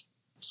start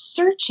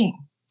searching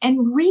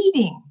and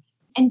reading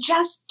and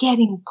just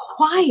getting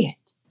quiet.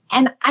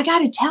 And I got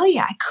to tell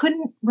you, I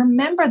couldn't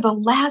remember the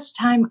last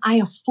time I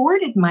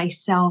afforded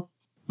myself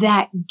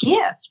that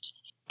gift.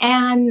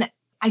 And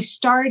I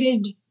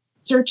started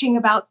searching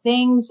about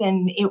things,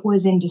 and it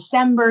was in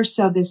December.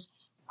 So this,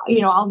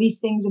 all these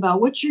things about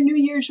what's your New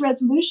Year's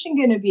resolution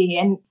going to be?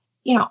 And,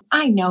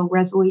 I know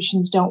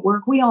resolutions don't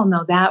work. We all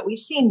know that. We've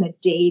seen the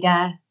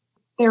data.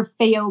 They're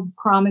failed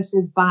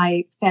promises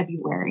by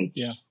February.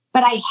 Yeah.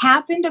 But I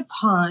happened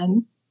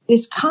upon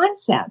this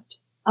concept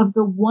of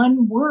the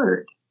one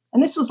word.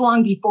 And this was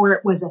long before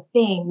it was a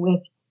thing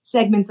with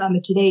segments on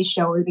the Today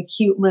Show or the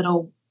cute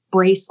little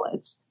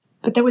bracelets.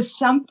 But there was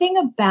something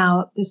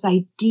about this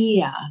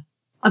idea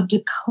of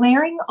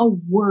declaring a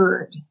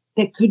word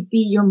that could be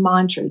your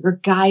mantra, your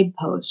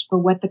guidepost for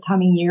what the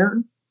coming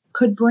year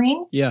could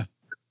bring. Yeah.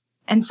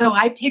 And so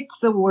I picked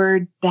the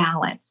word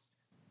balance.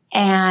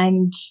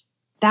 And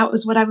that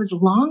was what I was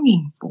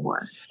longing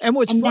for. And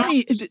what's funny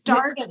is it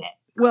started it.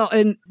 Well,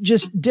 and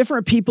just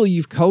different people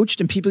you've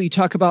coached and people you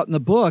talk about in the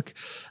book,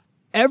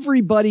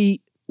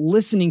 everybody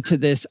listening to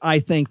this, I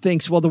think,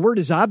 thinks, well, the word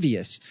is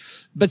obvious.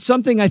 But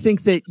something I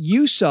think that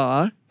you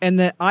saw and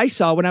that I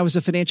saw when I was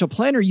a financial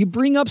planner, you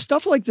bring up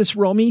stuff like this,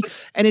 Romy,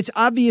 and it's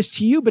obvious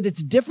to you, but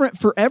it's different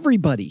for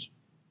everybody.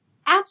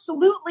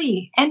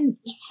 Absolutely. And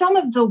some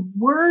of the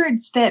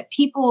words that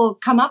people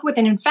come up with,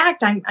 and in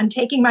fact, I'm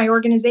taking my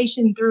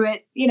organization through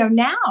it,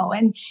 now,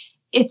 and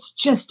it's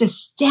just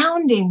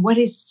astounding what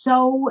is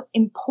so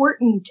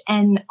important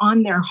and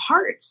on their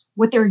hearts,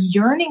 what they're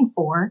yearning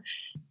for.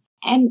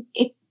 And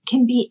it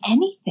can be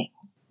anything.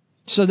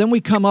 So then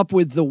we come up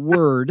with the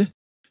word.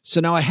 So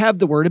now I have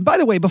the word. And by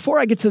the way, before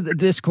I get to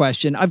this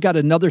question, I've got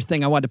another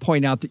thing I want to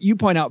point out that you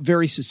point out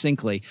very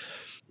succinctly.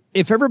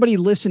 If everybody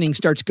listening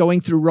starts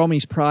going through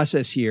Romi's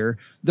process here,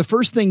 the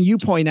first thing you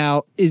point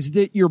out is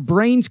that your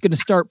brain's going to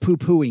start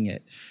poo-pooing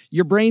it.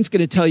 Your brain's going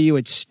to tell you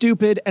it's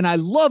stupid. And I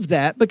love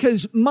that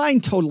because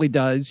mine totally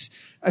does.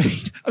 I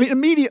mean,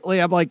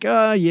 immediately I'm like,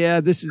 yeah,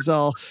 this is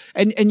all.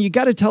 And you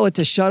got to tell it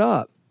to shut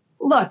up.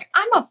 Look,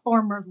 I'm a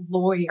former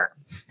lawyer.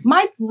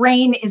 My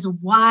brain is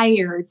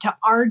wired to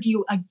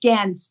argue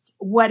against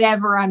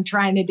whatever I'm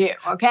trying to do.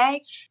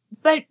 Okay.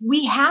 But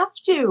we have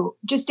to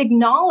just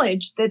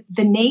acknowledge that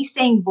the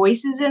naysaying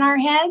voices in our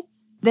head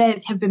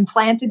that have been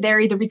planted there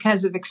either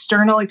because of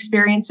external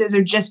experiences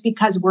or just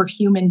because we're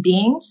human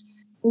beings,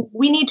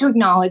 we need to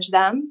acknowledge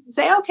them.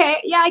 Say,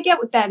 okay, yeah, I get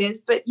what that is,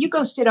 but you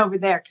go sit over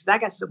there because I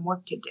got some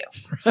work to do.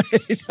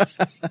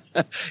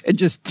 Right. And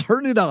just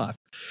turn it off.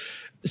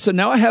 So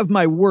now I have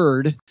my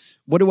word.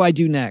 What do I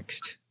do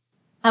next?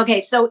 Okay,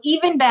 so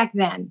even back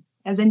then,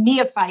 as a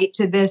neophyte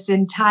to this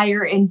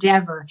entire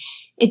endeavor,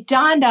 it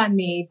dawned on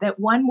me that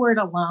one word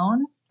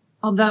alone,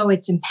 although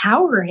it's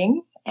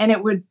empowering and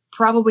it would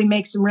probably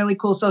make some really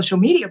cool social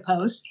media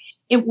posts,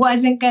 it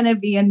wasn't going to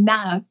be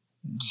enough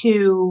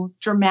to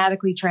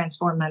dramatically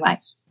transform my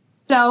life.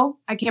 So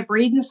I kept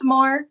reading some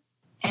more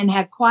and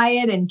had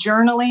quiet and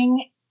journaling.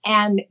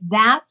 And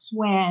that's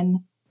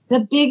when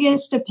the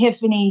biggest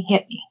epiphany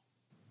hit me.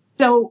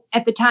 So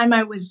at the time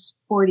I was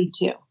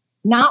 42,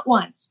 not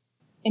once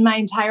in my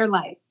entire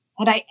life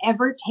had I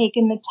ever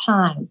taken the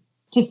time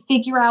to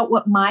figure out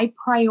what my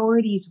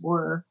priorities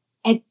were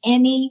at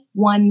any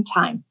one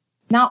time.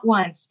 Not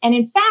once. And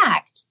in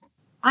fact,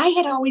 I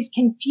had always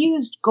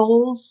confused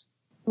goals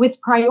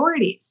with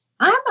priorities.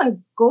 I'm a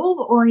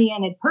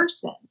goal-oriented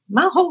person.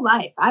 My whole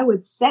life, I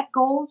would set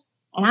goals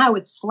and I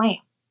would slam.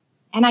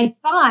 And I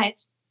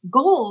thought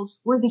goals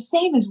were the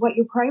same as what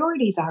your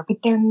priorities are, but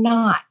they're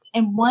not.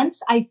 And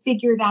once I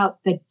figured out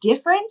the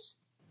difference,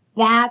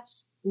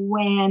 that's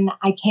when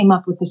I came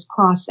up with this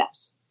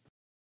process.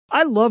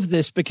 I love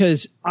this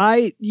because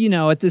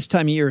at this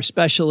time of year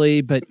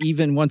especially, but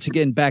even once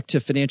again, back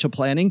to financial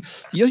planning,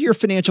 you'll hear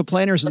financial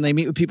planners when they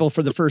meet with people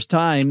for the first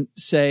time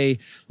say,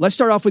 let's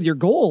start off with your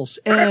goals.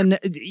 And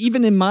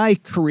even in my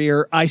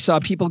career, I saw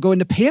people go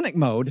into panic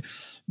mode.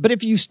 But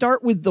if you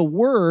start with the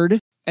word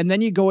and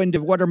then you go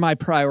into what are my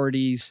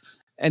priorities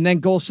and then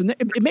goals, and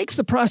it makes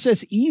the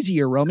process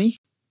easier, Romi.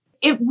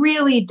 It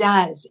really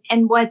does.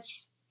 And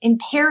what's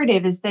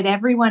imperative is that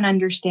everyone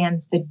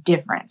understands the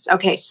difference.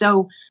 Okay,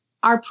 so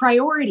our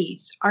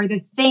priorities are the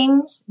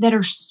things that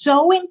are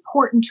so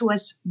important to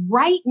us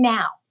right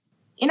now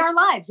in our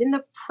lives, in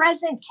the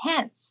present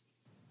tense.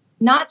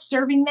 Not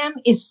serving them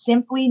is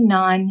simply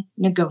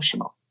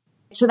non-negotiable.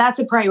 So that's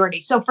a priority.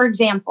 So for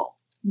example,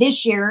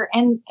 this year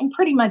and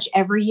pretty much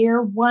every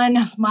year, one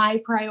of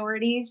my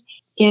priorities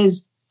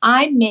is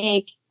I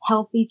make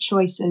healthy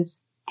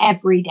choices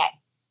every day.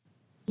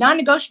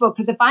 Non-negotiable,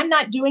 because if I'm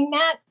not doing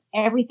that,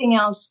 everything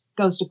else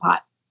goes to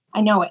pot.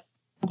 I know it.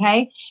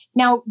 Okay.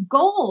 Now,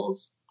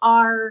 goals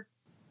are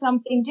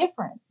something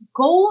different.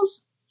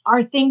 Goals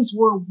are things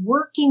we're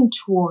working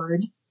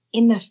toward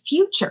in the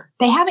future.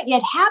 They haven't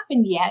yet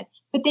happened yet,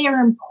 but they are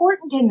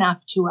important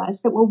enough to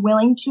us that we're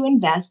willing to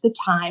invest the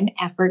time,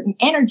 effort, and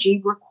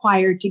energy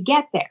required to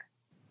get there.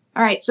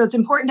 All right. So it's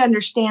important to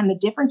understand the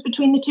difference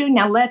between the two.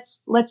 Now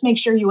let's make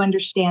sure you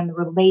understand the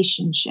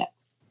relationship.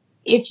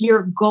 If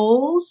your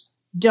goals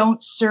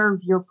don't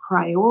serve your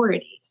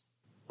priorities,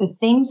 the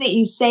things that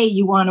you say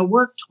you want to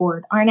work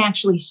toward aren't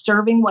actually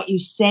serving what you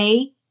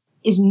say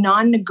is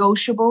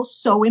non-negotiable,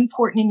 so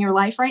important in your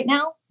life right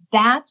now,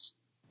 that's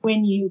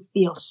when you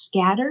feel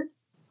scattered,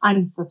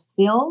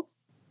 unfulfilled.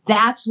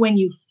 That's when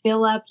you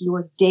fill up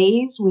your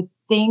days with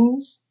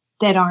things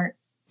that aren't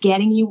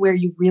getting you where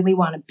you really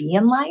want to be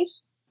in life.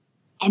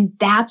 And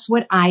that's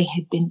what I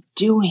had been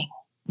doing.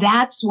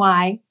 That's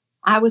why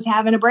I was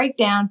having a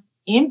breakdown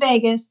in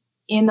Vegas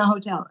in the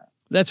hotel room.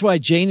 That's why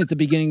Jane at the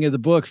beginning of the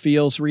book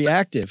feels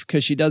reactive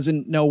because she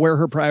doesn't know where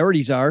her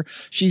priorities are.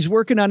 She's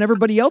working on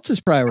everybody else's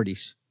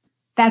priorities.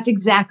 That's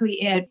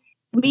exactly it.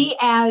 We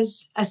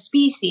as a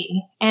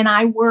species, and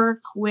I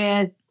work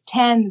with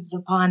tens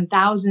upon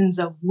thousands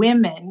of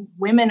women.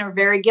 Women are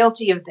very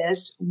guilty of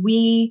this.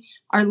 We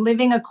are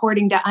living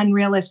according to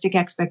unrealistic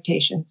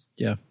expectations.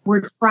 Yeah.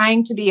 We're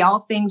trying to be all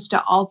things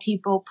to all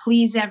people,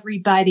 please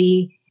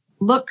everybody,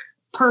 look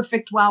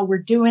perfect while we're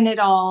doing it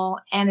all,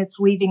 and it's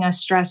leaving us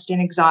stressed and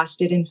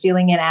exhausted and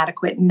feeling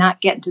inadequate and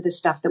not getting to the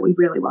stuff that we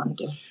really want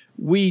to do.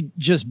 We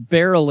just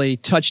barely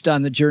touched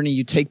on the journey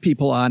you take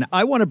people on.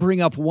 I want to bring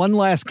up one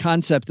last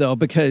concept, though,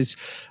 because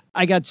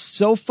I got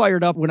so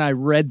fired up when I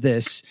read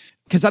this,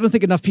 because I don't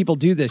think enough people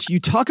do this.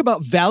 You talk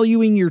about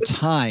valuing your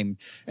time.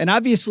 And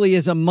obviously,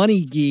 as a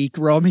money geek,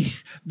 Romi,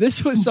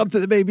 this was something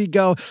that made me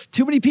go,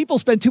 too many people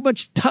spend too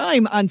much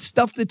time on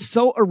stuff that's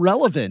so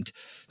irrelevant.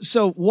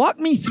 So walk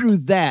me through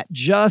that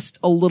just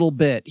a little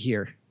bit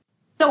here.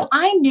 So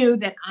I knew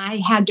that I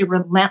had to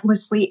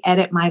relentlessly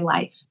edit my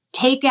life,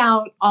 take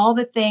out all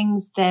the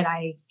things that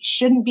I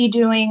shouldn't be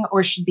doing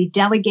or should be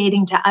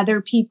delegating to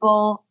other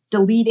people,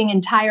 deleting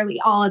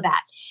entirely all of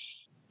that.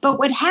 But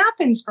what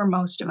happens for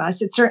most of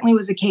us, it certainly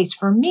was the case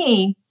for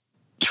me,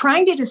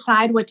 trying to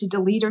decide what to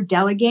delete or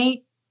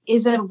delegate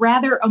is a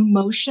rather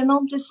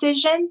emotional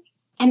decision.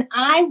 And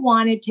I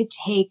wanted to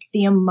take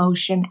the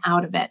emotion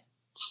out of it.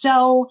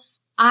 So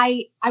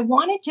I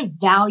wanted to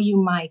value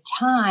my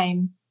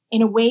time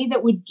in a way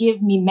that would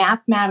give me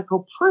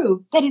mathematical proof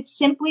that it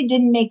simply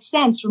didn't make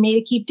sense for me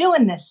to keep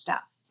doing this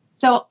stuff.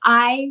 So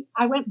I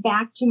went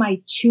back to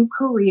my 2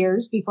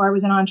 careers before I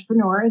was an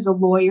entrepreneur as a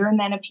lawyer and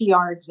then a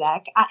PR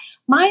exec.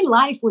 My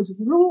life was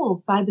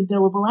ruled by the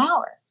billable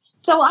hour.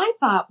 So I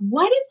thought,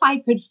 what if I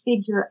could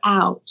figure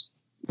out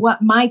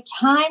what my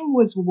time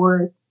was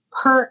worth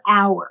per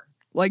hour?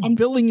 Like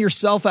billing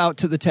yourself out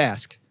to the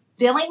task.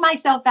 Billing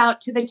myself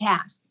out to the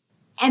task.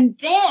 And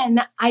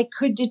then I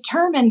could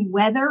determine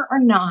whether or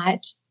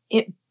not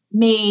it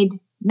made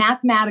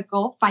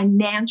mathematical,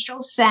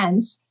 financial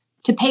sense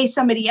to pay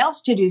somebody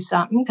else to do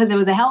something because it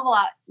was a hell of a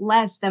lot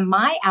less than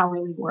my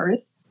hourly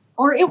worth,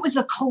 or it was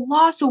a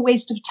colossal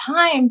waste of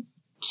time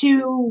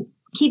to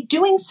keep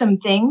doing some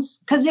things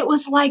because it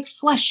was like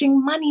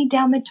flushing money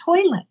down the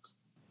toilet.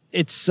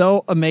 It's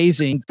so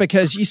amazing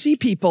because you see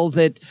people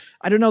that,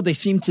 I don't know, they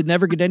seem to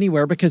never get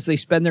anywhere because they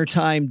spend their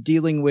time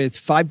dealing with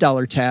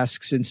 $5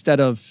 tasks instead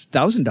of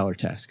 $1,000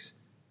 tasks.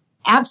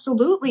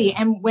 Absolutely.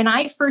 And when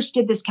I first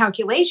did this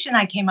calculation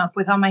I came up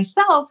with on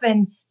myself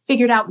and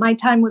figured out my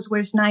time was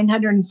worth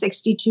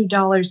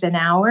 $962 an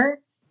hour,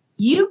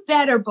 you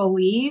better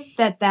believe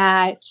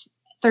that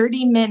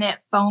 30-minute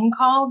phone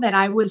call that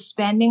I was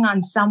spending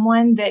on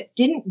someone that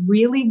didn't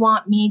really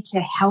want me to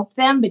help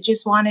them, but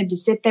just wanted to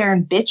sit there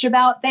and bitch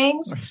about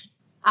things,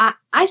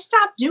 I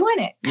stopped doing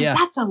it because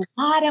that's a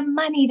lot of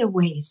money to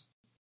waste.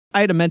 I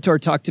had a mentor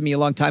talk to me a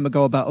long time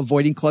ago about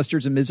avoiding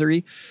clusters of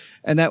misery.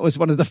 And that was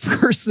one of the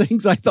first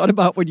things I thought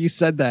about when you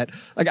said that.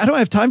 Like, I don't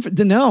have time for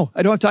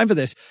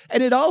this.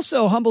 And it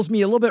also humbles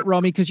me a little bit,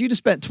 Romi, because you just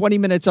spent 20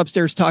 minutes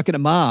upstairs talking to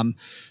mom.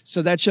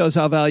 So that shows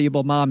how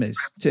valuable mom is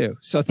too.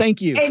 So thank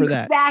you for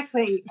that.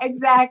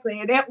 Exactly.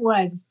 And it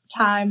was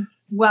time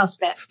well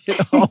spent.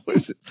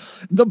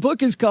 The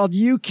book is called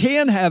You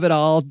Can Have It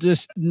All,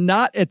 just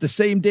not at the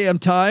same damn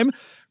time.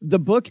 The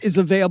book is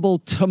available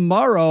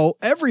tomorrow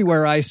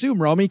everywhere, I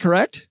assume, Romi,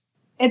 correct?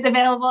 It's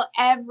available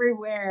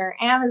everywhere.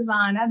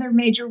 Amazon, other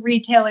major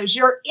retailers,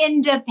 your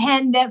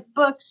independent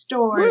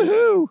bookstores.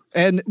 Woohoo!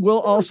 And we'll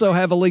also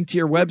have a link to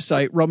your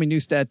website,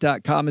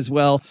 romineustadt.com as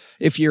well.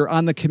 If you're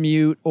on the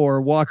commute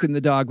or walking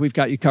the dog, we've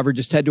got you covered.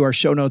 Just head to our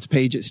show notes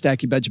page at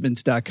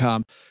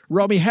stackingbenjamins.com.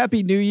 Romi,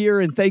 Happy New Year,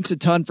 and thanks a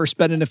ton for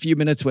spending a few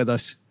minutes with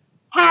us.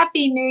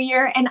 Happy New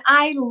Year. And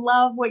I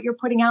love what you're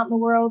putting out in the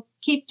world.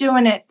 Keep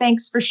doing it.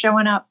 Thanks for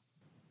showing up.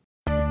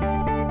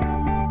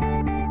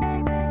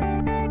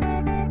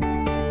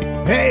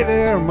 Hey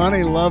there,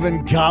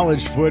 money-loving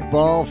college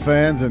football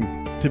fans,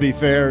 and to be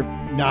fair,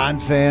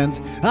 non-fans.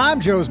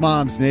 I'm Joe's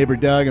mom's neighbor,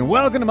 Doug, and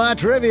welcome to my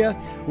trivia.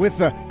 With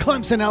the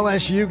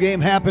Clemson-LSU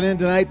game happening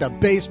tonight, the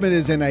basement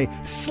is in a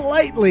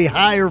slightly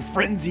higher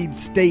frenzied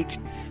state.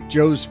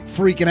 Joe's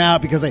freaking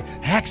out because I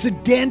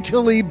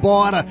accidentally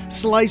bought a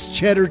sliced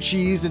cheddar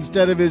cheese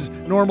instead of his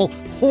normal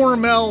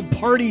Hormel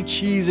party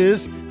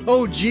cheeses.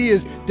 OG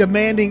is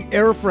demanding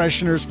air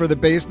fresheners for the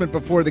basement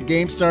before the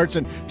game starts,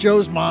 and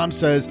Joe's mom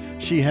says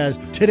she has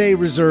today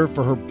reserved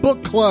for her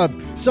book club.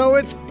 So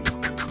it's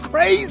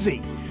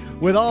crazy.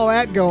 With all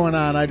that going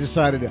on, I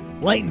decided to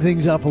lighten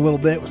things up a little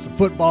bit with some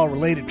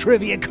football-related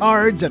trivia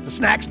cards at the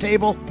snacks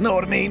table. Know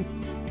what I mean?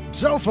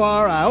 So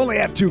far, I only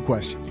have 2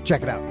 questions.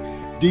 Check it out.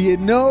 Do you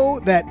know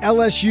that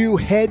LSU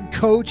head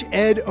coach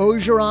Ed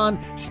Orgeron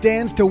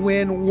stands to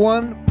win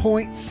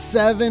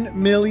 $1.7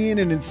 million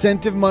in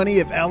incentive money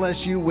if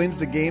LSU wins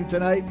the game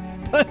tonight?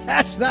 But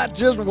that's not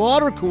just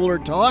water cooler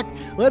talk.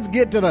 Let's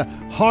get to the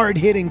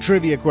hard-hitting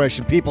trivia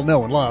question people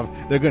know and love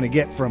they're going to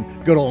get from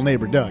good old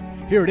neighbor Doug.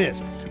 Here it is.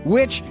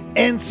 Which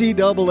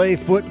NCAA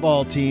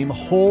football team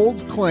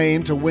holds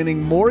claim to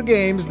winning more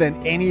games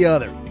than any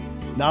other?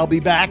 And I'll be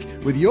back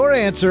with your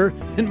answer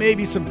and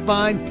maybe some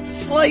fine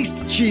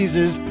sliced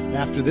cheeses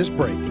after this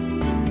break.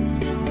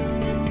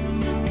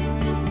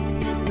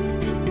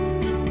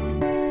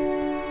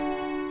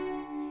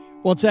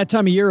 Well, it's that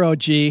time of year,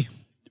 OG,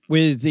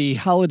 with the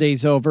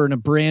holidays over and a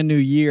brand new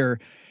year.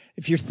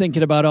 If you're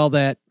thinking about all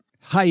that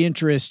high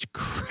interest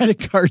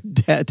credit card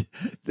debt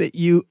that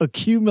you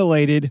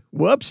accumulated,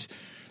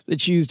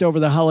 that's used over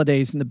the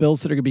holidays and the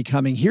bills that are going to be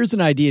coming, here's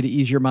an idea to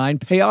ease your mind.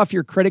 Pay off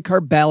your credit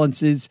card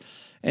balances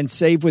and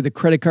save with a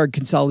credit card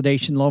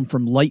consolidation loan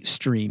from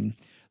Lightstream.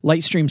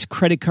 Lightstream's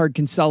credit card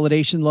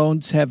consolidation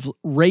loans have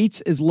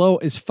rates as low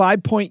as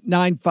 5.95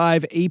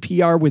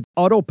 APR with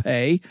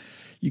AutoPay.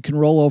 You can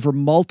roll over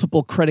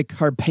multiple credit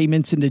card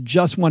payments into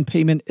just one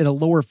payment at a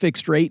lower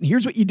fixed rate. And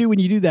here's what you do when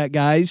you do that,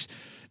 guys.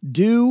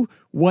 Do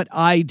what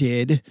I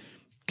did,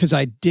 because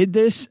I did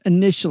this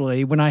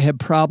initially when I had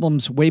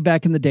problems way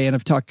back in the day, and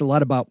I've talked a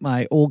lot about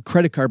my old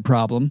credit card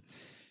problem.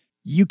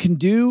 you can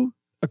do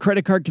a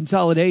credit card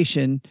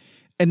consolidation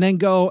and then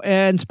go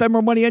and spend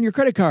more money on your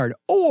credit card.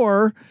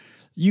 Or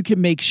you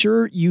can make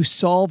sure you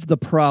solve the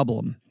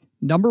problem.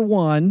 Number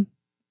one,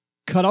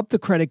 cut up the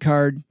credit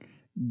card,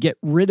 get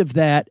rid of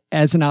that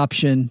as an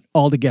option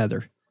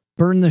altogether.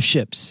 Burn the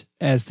ships,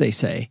 as they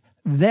say.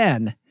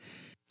 Then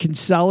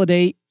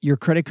consolidate your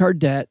credit card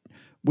debt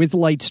with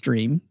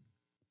Lightstream.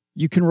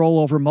 You can roll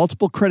over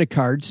multiple credit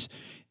cards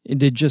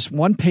into just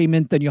one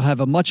payment. Then you'll have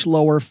a much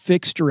lower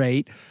fixed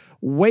rate,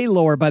 way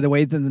lower, by the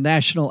way, than the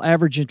national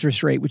average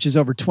interest rate, which is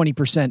over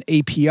 20%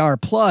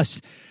 APR.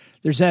 Plus,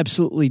 there's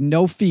absolutely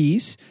no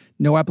fees,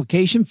 no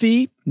application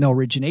fee, no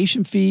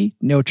origination fee,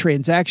 no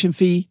transaction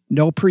fee,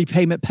 no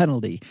prepayment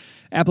penalty.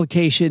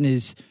 Application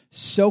is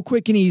so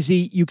quick and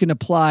easy, you can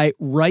apply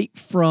right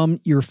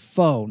from your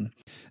phone.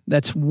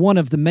 That's one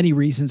of the many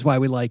reasons why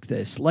we like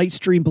this.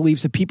 Lightstream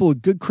believes that people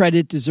with good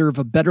credit deserve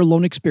a better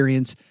loan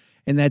experience,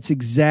 and that's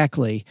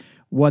exactly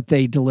what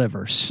they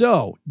deliver.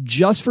 So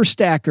just for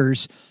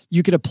stackers,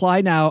 you can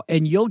apply now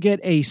and you'll get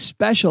a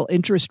special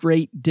interest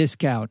rate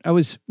discount. I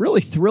was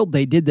really thrilled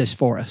they did this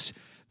for us.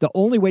 The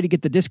only way to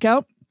get the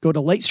discount, go to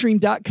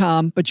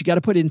lightstream.com, but you got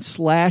to put in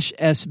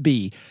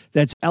 /SB.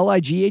 That's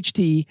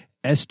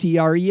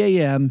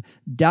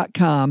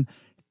LIGHTSTREAM.com,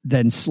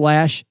 then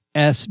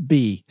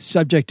 /SB.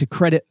 Subject to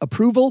credit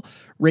approval.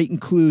 Rate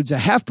includes a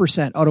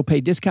 0.5% auto pay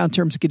discount.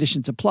 Terms and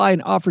conditions apply,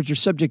 and offers are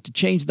subject to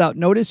change without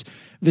notice.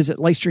 Visit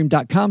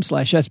lightstream.com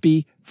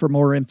 /SB for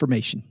more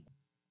information.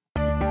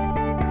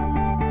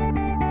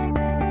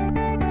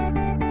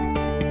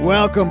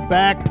 Welcome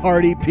back,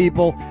 party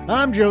people.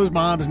 I'm Joe's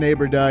mom's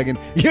neighbor, Doug, and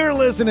you're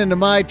listening to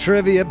my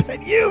trivia,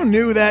 but you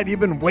knew that.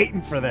 You've been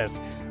waiting for this.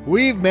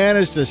 We've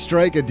managed to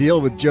strike a deal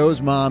with Joe's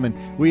mom, and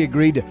we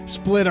agreed to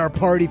split our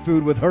party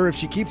food with her if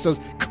she keeps those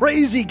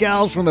crazy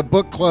gals from the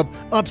book club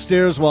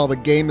upstairs while the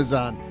game is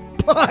on.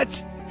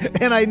 But,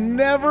 and I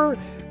never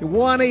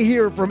want to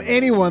hear from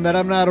anyone that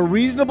I'm not a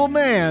reasonable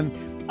man,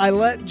 I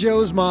let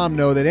Joe's mom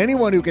know that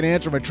anyone who can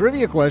answer my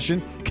trivia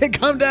question can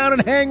come down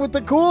and hang with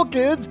the cool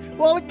kids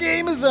while the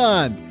game is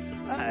on.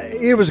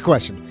 Here was a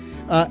question.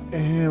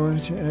 Here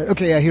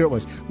it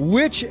was.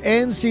 Which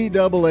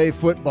NCAA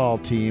football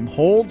team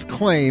holds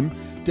claim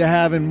to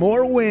having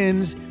more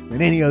wins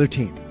than any other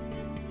team?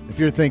 If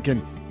you're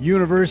thinking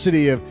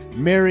University of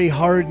Mary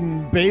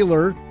Hardin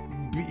Baylor,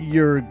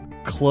 you're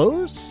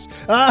close?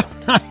 I'm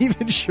not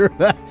even sure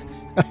that.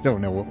 I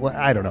don't know.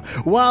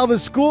 While the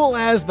school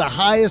has the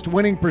highest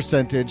winning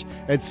percentage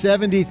at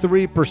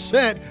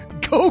 73%,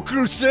 go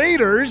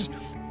Crusaders!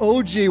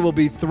 OG will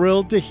be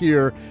thrilled to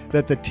hear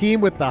that the team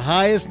with the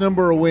highest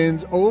number of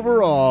wins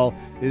overall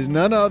is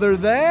none other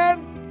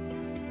than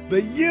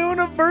the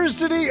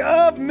University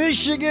of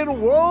Michigan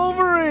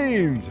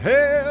Wolverines.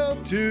 Hail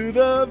to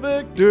the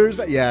victors.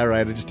 Yeah,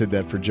 right. I just did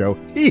that for Joe.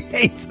 He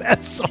hates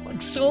that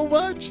song so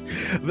much.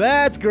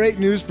 That's great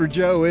news for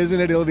Joe, isn't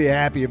it? He'll be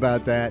happy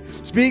about that.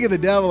 Speaking of the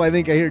devil, I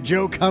think I hear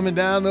Joe coming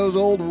down those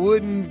old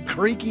wooden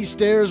creaky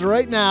stairs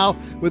right now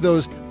with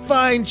those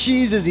fine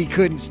cheeses he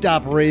couldn't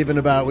stop raving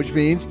about, which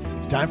means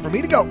it's time for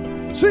me to go.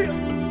 See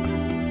ya.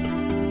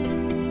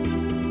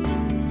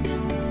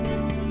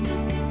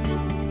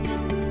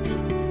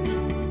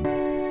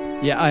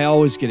 Yeah, I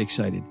always get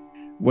excited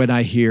when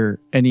I hear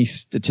any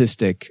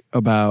statistic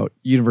about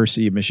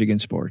University of Michigan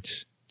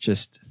sports.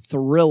 Just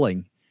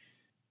thrilling.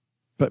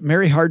 But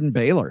Mary Hardin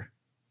Baylor,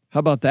 how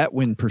about that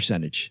win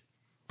percentage?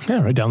 Yeah,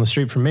 right down the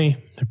street from me.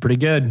 They're pretty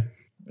good.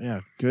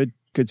 Yeah, good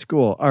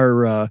school.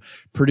 Our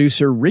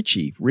producer,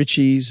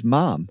 Richie's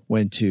mom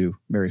went to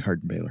Mary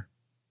Hardin Baylor.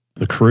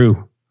 The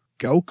crew.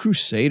 Go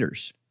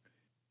Crusaders.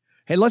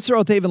 Hey, let's throw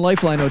out the Haven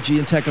Lifeline, OG,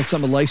 and tackle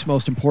some of life's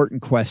most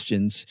important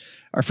questions.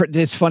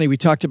 It's funny, we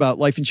talked about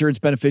life insurance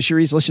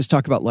beneficiaries. Let's just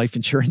talk about life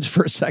insurance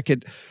for a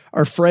second.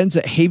 Our friends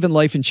at Haven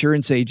Life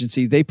Insurance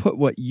Agency, they put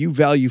what you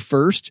value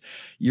first,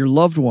 your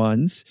loved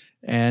ones,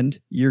 and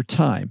your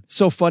time.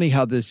 So funny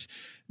how this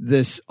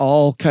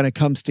all kind of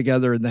comes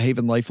together in the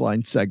Haven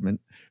Lifeline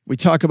segment. We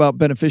talk about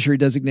beneficiary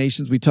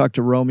designations. We talked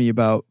to Romi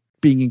about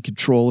being in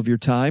control of your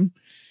time.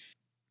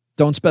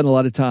 Don't spend a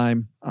lot of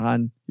time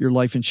on your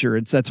life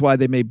insurance. That's why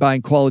they made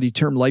buying quality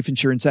term life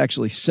insurance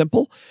actually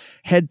simple.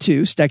 Head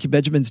to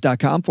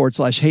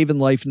stackingbenjamins.com/Haven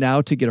Life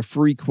now to get a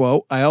free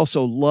quote. I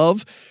also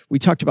love, we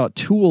talked about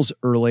tools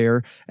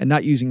earlier and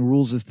not using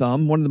rules of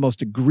thumb. One of the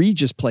most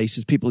egregious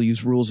places people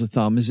use rules of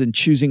thumb is in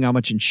choosing how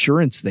much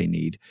insurance they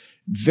need.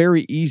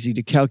 Very easy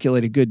to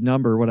calculate a good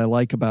number. What I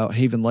like about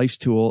Haven Life's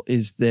tool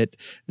is that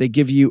they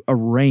give you a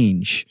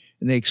range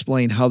and they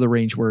explain how the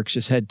range works.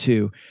 Just head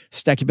to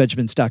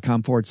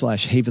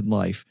stackingbenjamins.com/Haven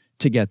Life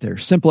to get there.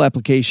 Simple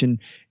application,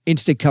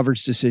 instant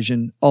coverage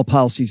decision, all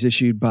policies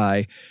issued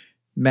by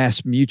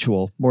Mass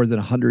Mutual, more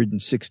than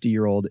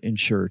 160-year-old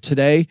insurer.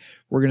 Today,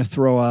 we're going to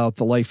throw out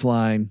the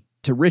lifeline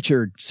to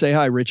Richard. Say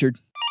hi, Richard.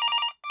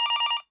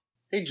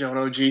 Hey, Joe and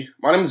OG.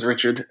 My name is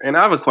Richard, and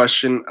I have a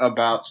question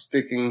about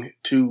sticking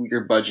to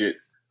your budget.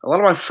 A lot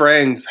of my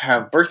friends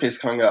have birthdays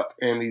coming up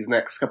in these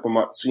next couple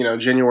months,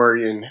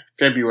 January and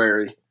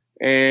February.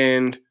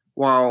 And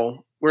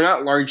while we're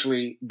not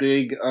largely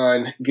big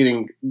on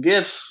getting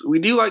gifts. We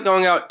do like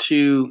going out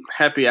to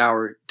happy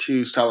hour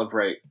to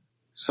celebrate.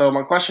 So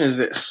my question is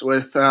this: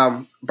 with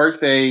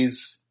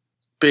birthdays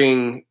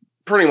being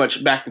pretty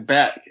much back to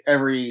back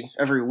every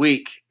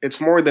week, it's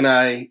more than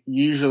I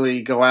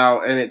usually go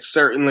out, and it's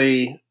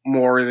certainly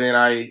more than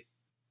I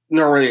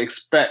normally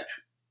expect,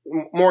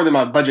 more than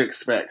my budget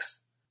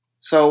expects.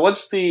 So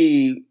what's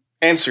the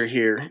answer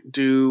here?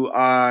 Do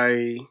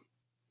I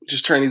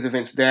just turn these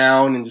events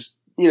down and just,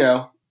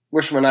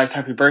 wish them a nice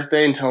happy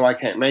birthday and tell them I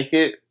can't make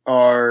it?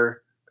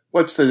 Or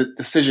what's the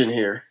decision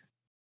here?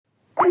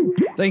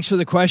 Thanks for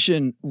the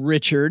question,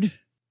 Richard.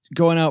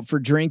 Going out for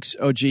drinks,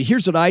 OG.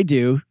 Here's what I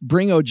do.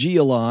 Bring OG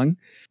along,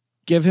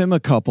 give him a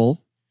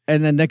couple,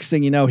 and then next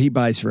thing you know, he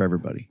buys for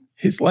everybody.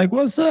 He's like,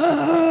 "What's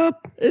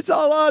up? It's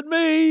all on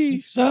me."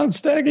 It's on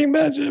Stacking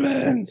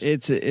Benjamins.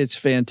 It's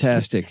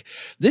fantastic.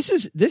 This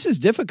is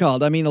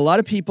difficult. I mean, a lot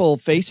of people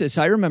face this.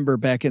 I remember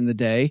back in the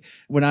day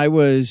when I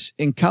was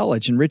in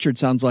college, and Richard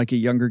sounds like a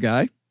younger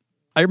guy.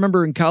 I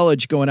remember in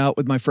college going out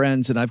with my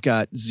friends, and I've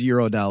got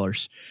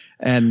 $0.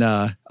 And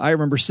I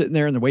remember sitting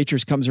there, and the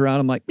waitress comes around.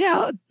 I'm like,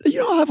 "Yeah,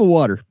 I'll have a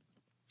water.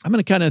 I'm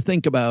going to kind of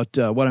think about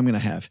what I'm going to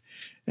have,"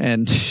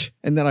 and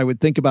then I would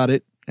think about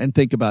it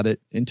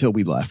until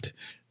we left.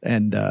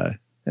 And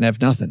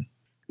have nothing.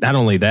 Not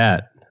only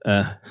that,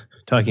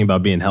 talking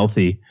about being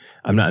healthy,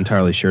 I'm not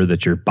entirely sure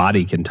that your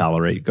body can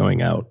tolerate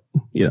going out,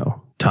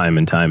 time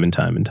and time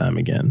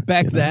again.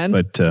 Back then?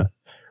 But,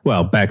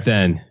 back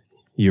then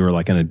you were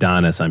like an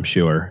Adonis, I'm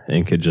sure,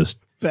 and could just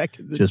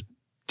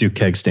do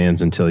keg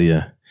stands until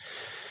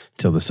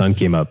the sun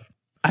came up.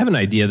 I have an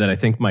idea that I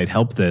think might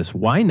help this.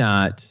 Why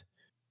not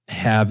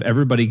have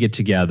everybody get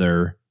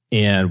together,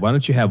 and why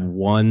don't you have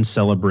one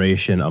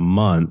celebration a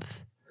month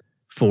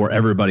for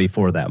everybody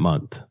for that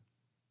month?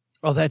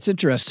 Oh, that's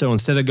interesting. So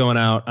instead of going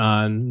out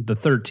on the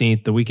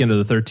 13th, the weekend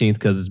of the 13th,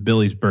 because it's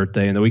Billy's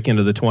birthday, and the weekend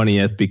of the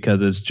 20th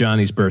because it's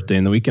Johnny's birthday,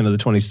 and the weekend of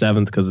the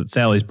 27th because it's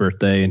Sally's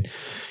birthday, and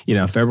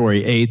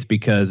February 8th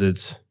because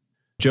it's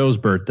Joe's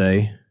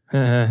birthday.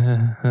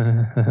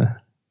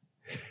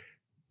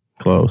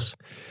 Close.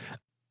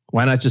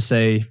 Why not just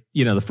say,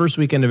 the first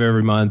weekend of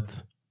every month,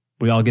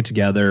 we all get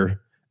together,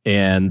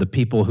 and the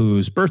people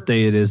whose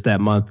birthday it is that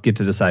month get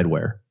to decide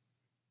where.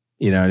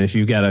 And if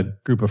you've got a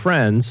group of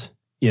friends,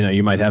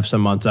 you might have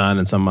some months on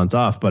and some months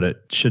off, but it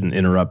shouldn't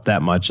interrupt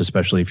that much,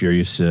 especially if you're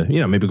used to,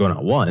 maybe going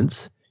out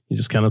once. You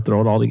just kind of throw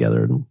it all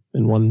together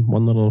in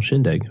one little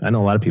shindig. I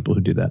know a lot of people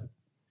who do that.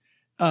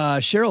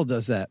 Cheryl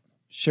does that.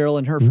 Cheryl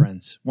and her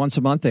friends. Once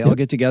a month, they all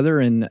get together,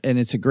 and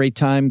it's a great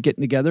time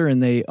getting together,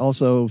 and they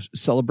also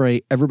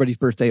celebrate everybody's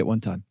birthday at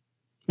one time.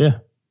 Yeah.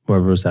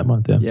 Whoever was that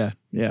month. Yeah.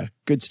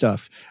 Good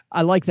stuff.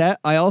 I like that.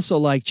 I also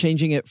like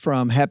changing it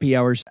from happy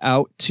hours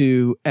out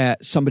to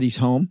at somebody's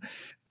home.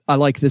 I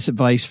like this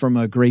advice from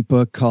a great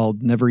book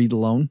called Never Eat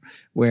Alone,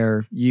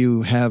 where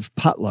you have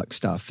potluck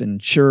stuff,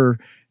 and sure,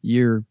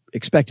 you're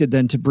expected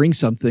then to bring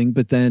something,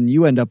 but then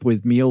you end up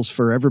with meals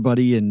for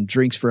everybody and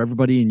drinks for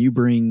everybody, and you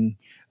bring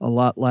a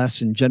lot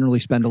less and generally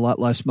spend a lot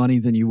less money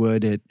than you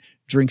would at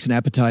drinks and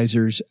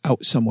appetizers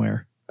out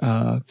somewhere.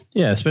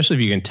 Especially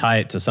if you can tie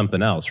it to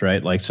something else,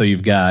 right? Like, so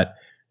you've got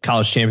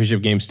college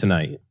championship games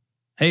tonight.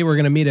 Hey, we're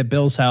going to meet at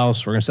Bill's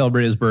house. We're going to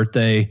celebrate his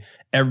birthday.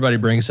 Everybody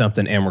brings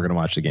something, and we're going to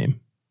watch the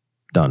game.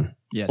 Done.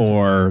 Yeah,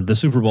 or the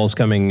Super Bowl's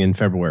coming in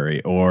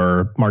February,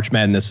 or March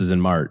Madness is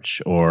in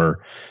March,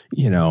 or,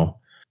 I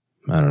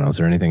don't know. Is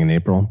there anything in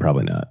April?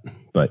 Probably not.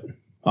 But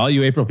all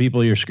you April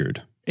people, you're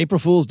screwed. April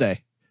Fool's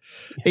Day.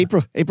 Yeah.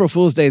 April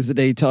Fool's Day is the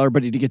day you tell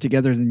everybody to get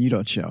together, and then you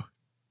don't show.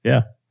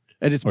 Yeah.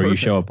 And it's or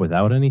perfect. You show up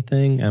without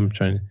anything. I'm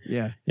trying to.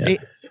 Yeah.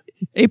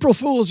 April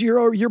Fools,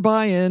 you're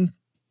buying.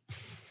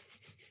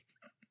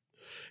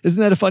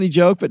 Isn't that a funny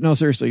joke? But no,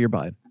 seriously, you're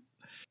buying.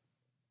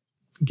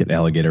 Get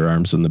alligator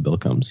arms when the bill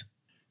comes.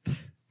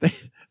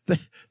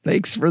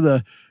 Thanks for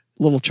the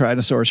little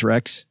Tyrannosaurus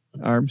Rex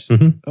arms.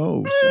 Mm-hmm.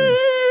 Oh, sorry.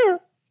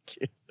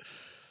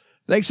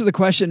 Thanks for the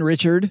question,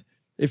 Richard.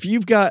 If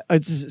you've got,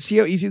 see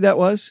how easy that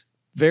was?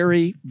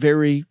 Very,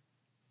 very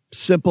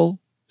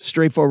simple,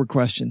 straightforward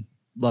question.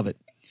 Love it.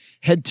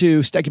 Head to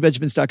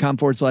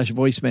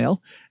stackingbenjamins.com/voicemail,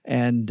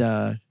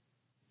 and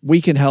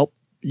we can help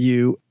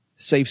you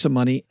save some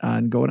money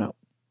on going out.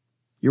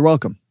 You're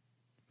welcome.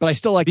 But I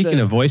still like Speaking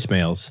of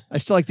voicemails. I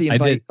still like the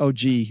invite OG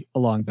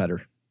along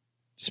better.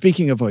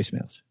 Speaking of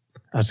voicemails.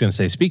 I was going to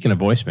say, speaking of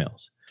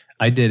voicemails,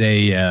 I did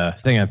a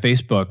thing on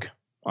Facebook.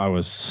 I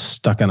was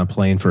stuck on a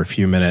plane for a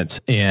few minutes,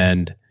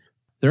 and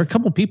there are a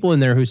couple people in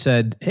there who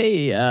said,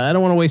 "Hey, I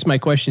don't want to waste my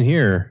question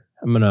here.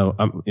 I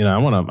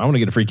want to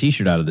get a free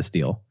T-shirt out of this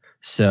deal.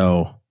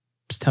 So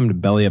it's time to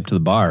belly up to the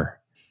bar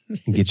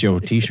and get your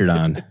T-shirt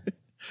on."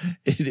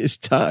 It is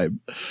time.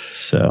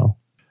 So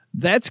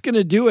that's going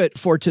to do it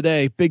for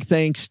today. Big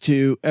thanks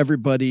to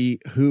everybody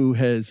who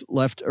has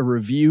left a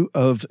review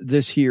of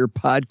this here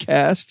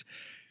podcast.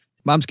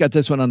 Mom's got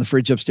this one on the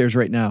fridge upstairs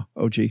right now.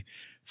 OG.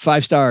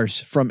 5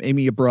 stars from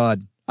Amy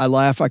Abroad. I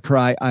laugh, I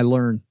cry, I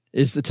learn.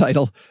 is the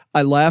title.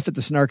 I laugh at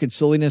the snark and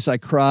silliness. I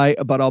cry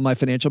about all my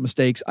financial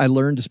mistakes I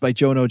learned despite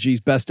Joe and OG's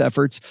best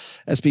efforts.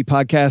 SP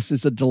Podcast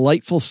is a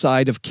delightful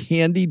side of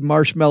candied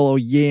marshmallow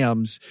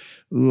yams.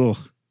 Ugh.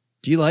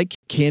 Do you like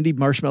candied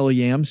marshmallow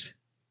yams?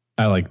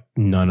 I like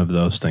none of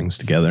those things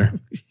together.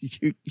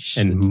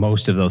 And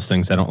most of those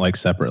things I don't like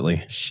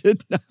separately.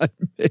 Should not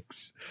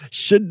mix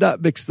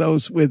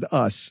those with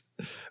us.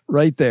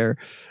 Right there.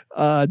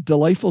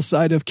 Delightful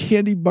side of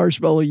candied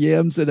marshmallow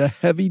yams and a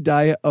heavy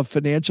diet of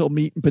financial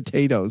meat and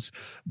potatoes.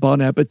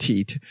 Bon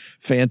appetit.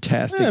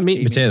 Fantastic. Yeah, meat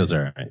and potatoes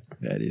are all right.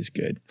 That is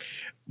good.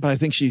 But I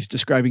think she's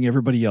describing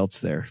everybody else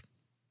there.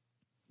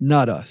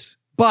 Not us.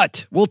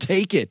 But we'll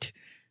take it.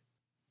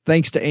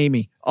 Thanks to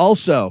Amy.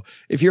 Also,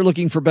 if you're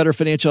looking for better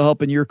financial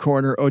help in your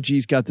corner,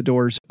 OG's got the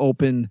doors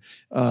open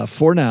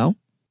for now.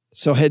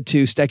 So head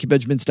to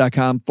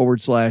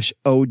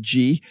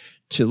stackingbenjamins.com/OG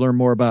to learn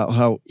more about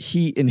how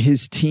he and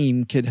his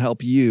team can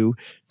help you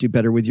do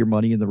better with your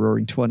money in the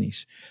roaring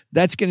 20s.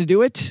 That's going to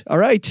do it. All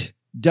right,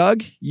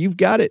 Doug, you've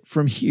got it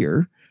from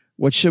here.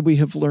 What should we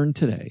have learned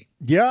today?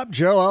 Yep,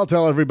 Joe, I'll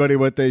tell everybody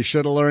what they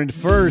should have learned.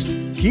 First,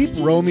 keep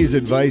Romi's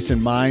advice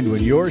in mind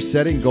when you're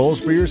setting goals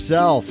for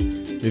yourself.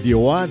 If you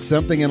want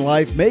something in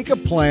life, make a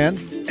plan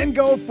and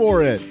go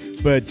for it.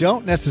 But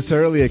don't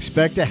necessarily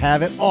expect to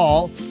have it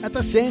all at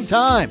the same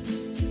time.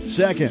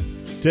 Second,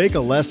 take a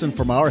lesson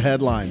from our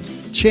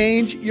headlines.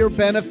 Change your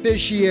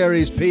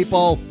beneficiaries,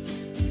 people.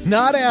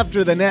 Not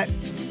after the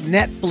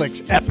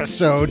Netflix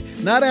episode,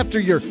 not after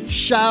your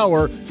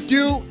shower.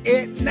 Do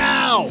it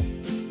now.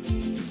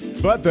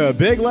 But the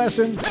big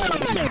lesson,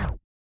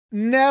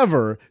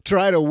 never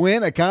try to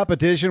win a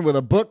competition with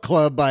a book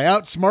club by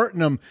outsmarting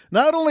them.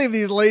 Not only have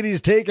these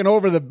ladies taken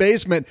over the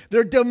basement,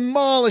 they're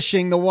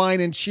demolishing the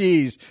wine and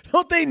cheese.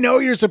 Don't they know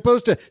you're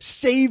supposed to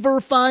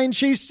savor fine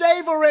cheese?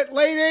 Savor it,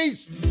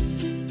 ladies!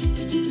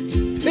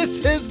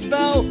 This is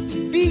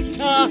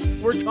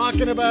Velveeta we're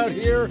talking about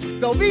here.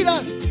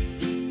 Velveeta!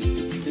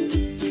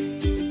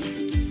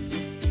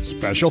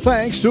 Special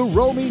thanks to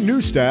Romi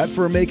Neustadt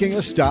for making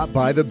a stop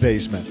by the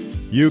basement.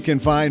 You can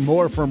find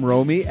more from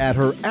Romi at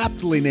her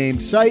aptly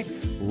named site,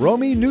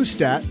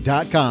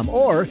 romineustadt.com,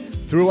 or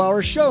through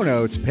our show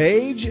notes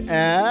page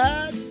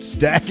at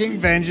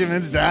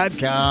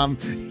stackingbenjamins.com.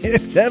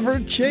 It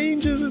never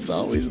changes. It's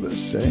always the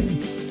same.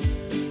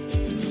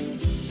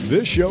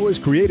 This show is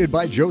created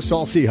by Joe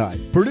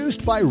Saul-Sehy,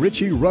 produced by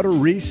Richie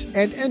Rutter-Reese,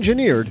 and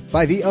engineered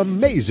by the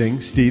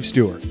amazing Steve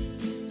Stewart.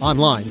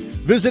 Online,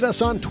 visit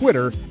us on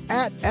Twitter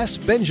at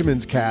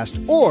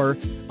SBenjaminsCast or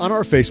on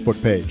our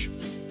Facebook page.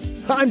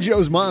 I'm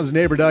Joe's mom's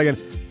neighbor, Doug, and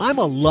I'm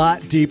a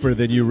lot deeper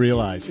than you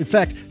realize. In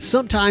fact,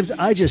 sometimes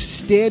I just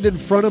stand in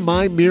front of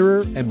my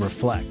mirror and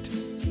reflect.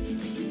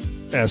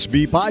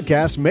 SB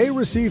Podcasts may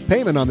receive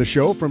payment on the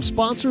show from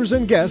sponsors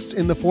and guests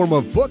in the form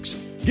of books,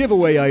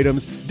 giveaway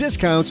items,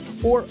 discounts,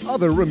 or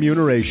other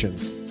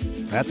remunerations.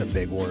 That's a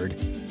big word.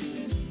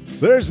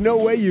 There's no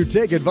way you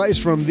take advice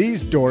from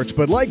these dorks,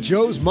 but like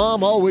Joe's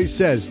mom always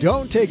says,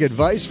 don't take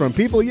advice from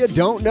people you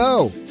don't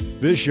know.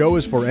 This show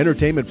is for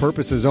entertainment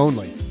purposes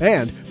only,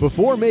 and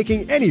before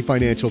making any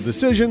financial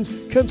decisions,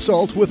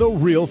 consult with a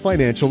real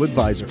financial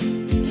advisor.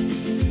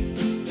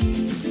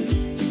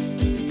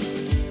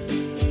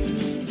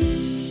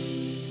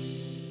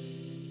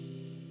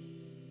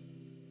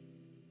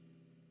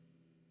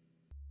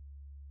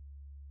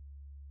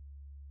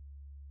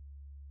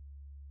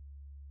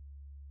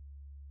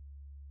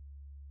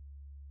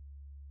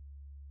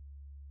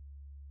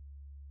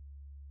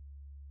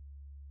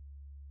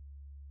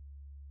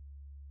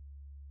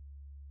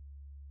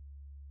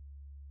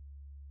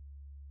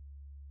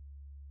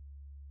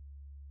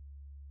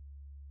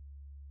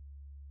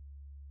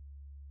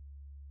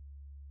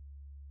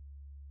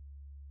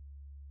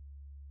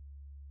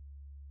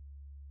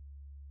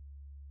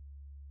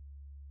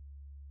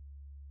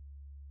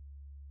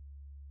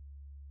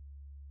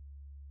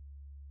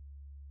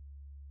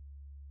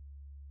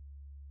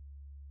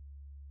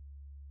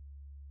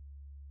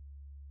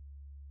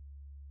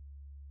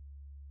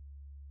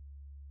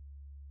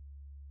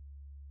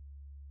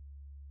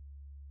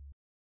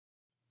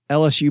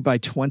 LSU by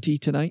 20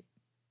 tonight?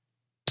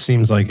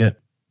 Seems like it.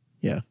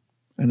 Yeah.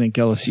 I think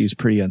LSU is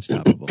pretty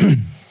unstoppable.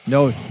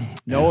 No.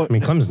 I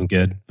mean, Clemson's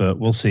good, but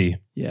we'll see.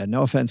 Yeah.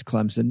 No offense,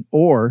 Clemson.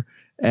 Or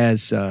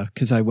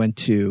because I went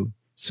to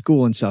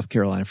school in South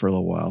Carolina for a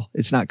little while.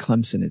 It's not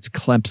Clemson. It's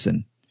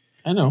Clemson.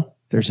 I know.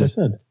 There's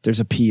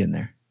a P in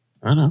there.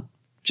 I know.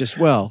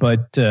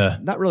 But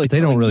not really. They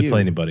don't really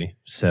play anybody.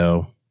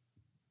 So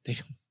they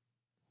don't.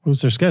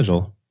 Who's their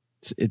schedule?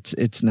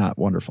 It's not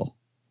wonderful.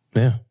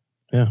 Yeah.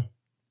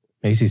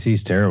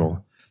 ACC's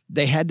terrible.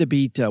 They had to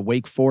beat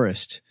Wake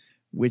Forest,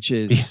 which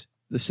is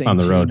the same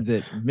team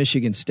that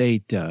Michigan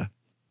State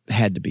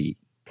had to beat.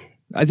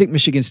 I think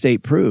Michigan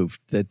State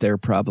proved that they're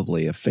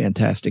probably a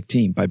fantastic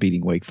team by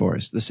beating Wake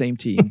Forest, the same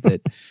team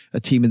that a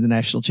team in the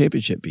national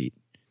championship beat.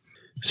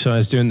 So I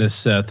was doing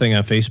this thing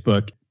on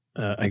Facebook.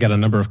 I got a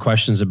number of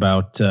questions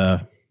about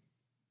the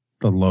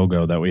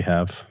logo that we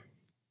have,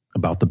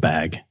 about the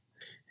bag.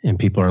 And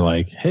people are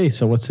like, hey,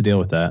 so what's the deal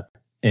with that?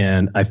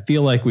 And I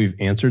feel like we've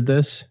answered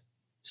this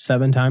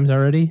 7 times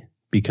already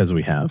because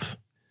we have.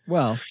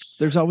 Well,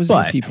 there's always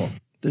new people.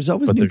 There's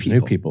always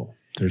new people.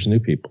 There's new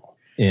people.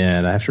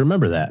 And I have to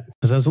remember that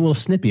because I was a little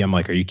snippy. I'm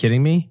like, are you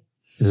kidding me?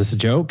 Is this a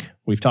joke?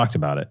 We've talked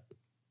about it.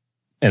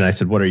 And I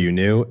said, what are you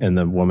new? And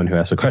the woman who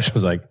asked the question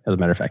was like, as a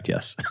matter of fact,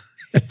 yes.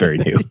 Very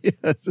new.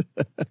 Yes.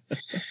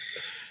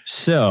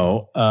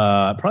 So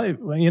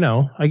probably,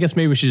 I guess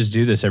maybe we should just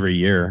do this every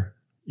year,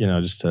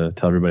 just to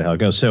tell everybody how it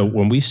goes. So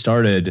when we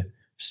started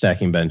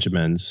Stacking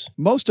Benjamins,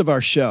 most of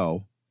our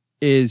show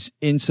is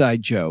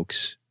inside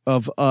jokes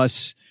of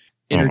us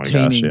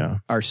entertaining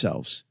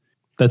ourselves.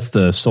 That's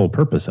the sole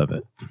purpose of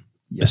it,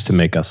 is to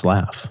make us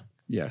laugh.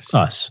 Yes.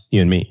 Us,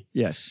 you and me.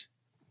 Yes.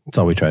 That's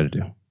all we try to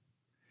do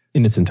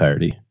in its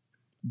entirety.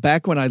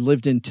 Back when I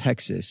lived in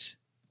Texas,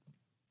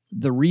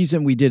 the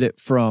reason we did it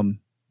from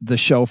the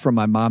show from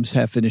my mom's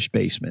half-finished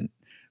basement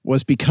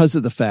was because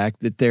of the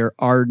fact that there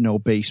are no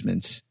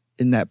basements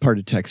in that part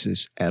of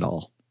Texas at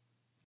all.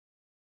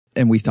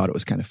 And we thought it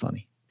was kind of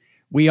funny.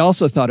 We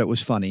also thought it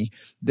was funny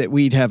that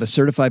we'd have a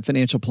certified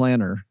financial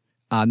planner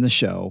on the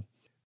show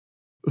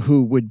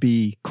who would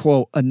be,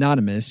 quote,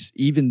 anonymous,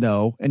 even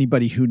though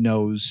anybody who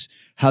knows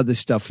how this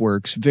stuff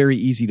works, very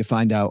easy to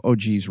find out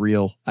OG's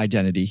real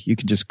identity. You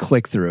can just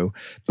click through.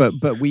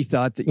 But we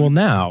thought that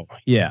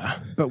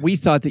But we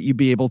thought that you'd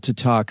be able to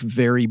talk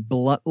very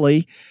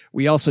bluntly.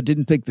 We also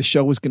didn't think the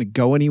show was going to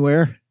go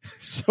anywhere.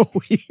 So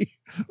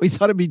we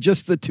thought it'd be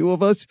just the two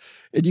of us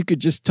and you could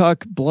just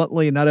talk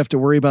bluntly and not have to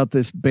worry about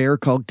this bear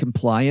called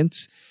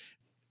compliance.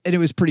 And it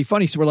was pretty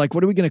funny. So we're like,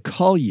 what are we going to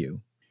call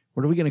you?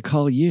 What are we going to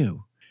call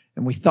you?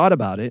 And we thought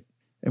about it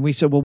and we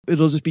said, well,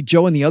 it'll just be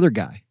Joe and the other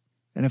guy.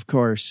 And of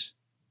course,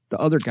 the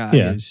other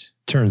guy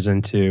turns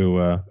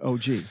into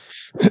OG.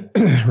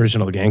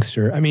 Original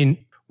Gangster. I mean,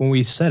 when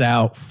we set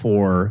out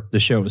for the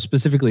show, it was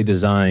specifically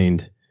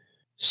designed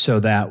so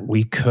that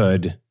we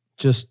could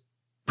just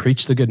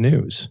preach the good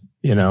news.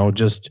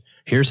 Just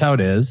here's how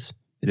it is.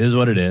 It is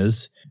what it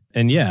is.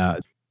 And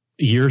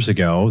years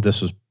ago,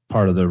 this was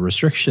part of the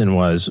restriction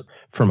was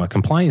from a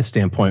compliance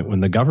standpoint, when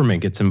the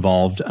government gets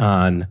involved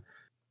on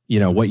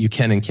what you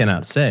can and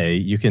cannot say,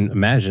 you can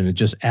imagine it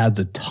just adds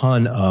a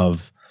ton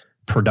of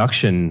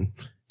production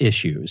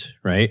issues,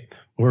 right?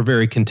 We're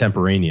very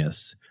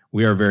contemporaneous.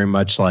 We are very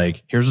much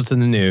like, here's what's in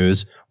the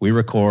news. We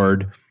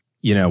record,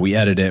 we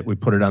edit it, we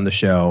put it on the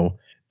show.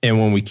 And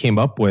when we came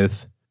up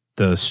with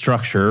the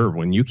structure,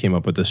 when you came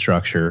up with the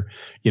structure,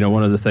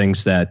 one of the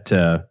things that,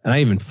 and I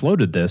even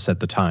floated this at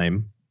the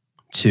time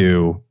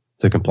to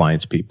the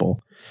compliance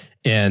people.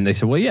 And they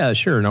said, well, yeah,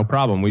 sure, no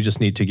problem. We just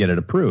need to get it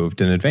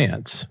approved in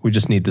advance. We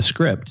just need the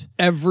script.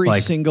 Every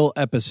single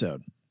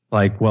episode.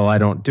 Like, well, I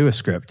don't do a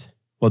script.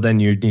 Well, then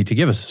you need to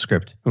give us a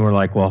script. And we're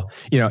like, well,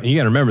 you got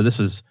to remember, this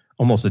is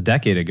almost a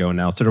decade ago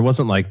now. So there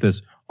wasn't like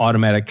this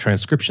automatic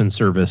transcription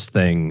service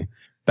thing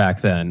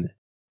back then.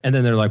 And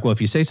then they're like, well,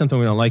 if you say something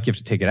we don't like, you have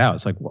to take it out.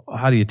 It's like, well,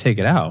 how do you take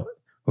it out?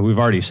 Well, we've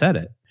already said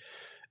it.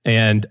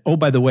 And, oh,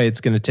 by the way,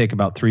 it's going to take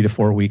about 3 to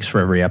 4 weeks for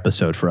every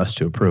episode for us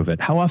to approve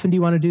it. How often do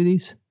you want to do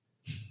these?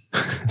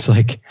 It's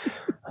like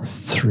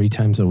 3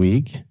 times a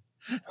week.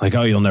 Like,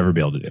 oh, you'll never be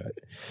able to do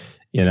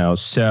it.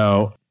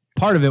 So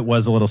part of it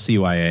was a little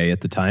CYA at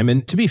the time.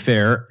 And to be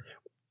fair,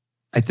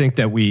 I think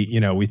that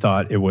we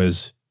thought it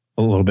was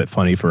a little bit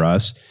funny for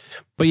us.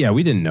 But yeah,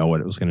 we didn't know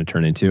what it was going to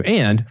turn into.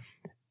 And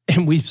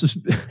we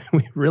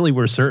really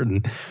were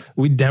certain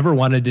we never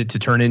wanted it to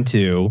turn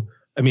into,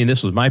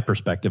 this was my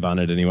perspective on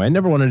it anyway. I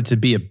never wanted it to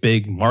be a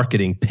big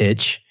marketing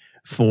pitch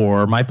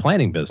for my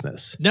planning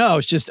business. No,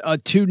 it's just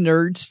 2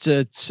 nerds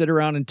to sit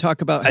around and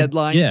talk about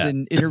headlines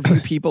and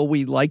interview people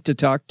we like to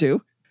talk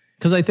to.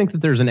 Because I think that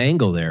there's an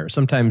angle there.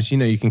 Sometimes,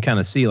 you can kind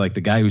of see like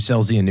the guy who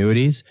sells the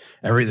annuities,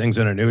 everything's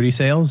in annuity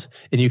sales.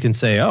 And you can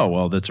say, oh,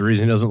 well, that's the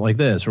reason he doesn't like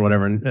this or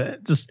whatever. And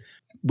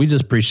we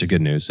just preach the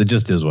good news. It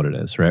just is what it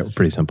is, right?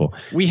 Pretty simple.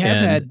 We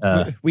have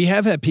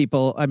had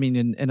people,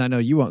 and I know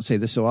you won't say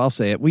this, so I'll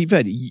say it.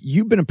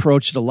 You've been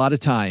approached a lot of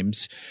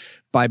times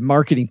by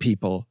marketing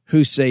people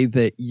who say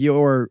that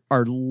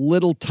our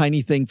little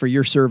tiny thing for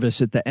your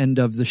service at the end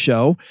of the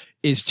show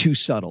is too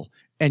subtle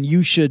and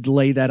you should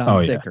lay that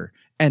on thicker.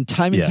 And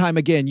time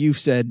again, you've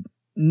said,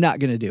 not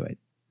going to do it.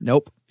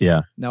 Nope.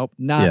 Yeah. Nope.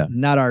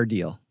 Not our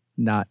deal.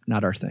 Not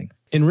our thing.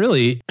 And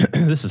really,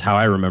 this is how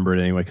I remember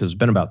it anyway, because it's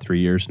been about 3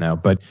 years now,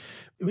 but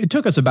it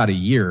took us about a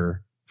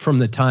year from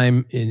the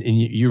time,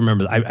 and you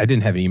remember, I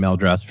didn't have an email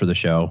address for the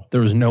show.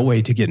 There was no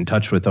way to get in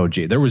touch with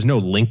OG. There was no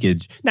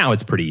linkage. Now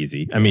it's pretty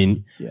easy.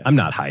 I'm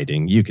not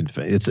hiding. You can,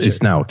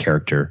 it's now a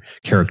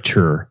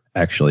caricature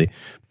actually,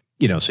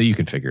 so you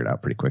can figure it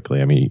out pretty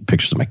quickly.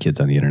 Pictures of my kids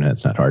on the internet,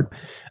 it's not hard.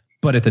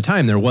 But at the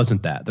time, there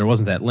wasn't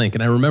that link.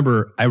 And I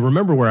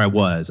remember where I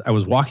was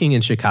walking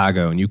in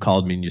Chicago and you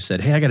called me and you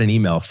said, hey, I got an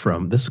email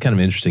this is kind of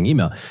an interesting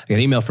email. I got an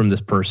email from this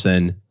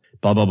person,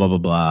 blah, blah, blah, blah,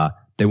 blah.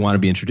 They want to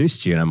be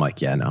introduced to you. And I'm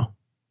like, yeah, no,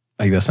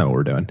 that's not what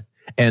we're doing.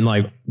 And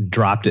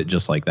dropped it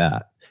just like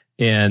that.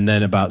 And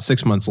then about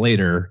 6 months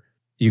later,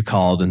 you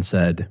called and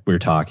said, we were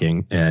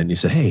talking and you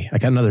said, hey, I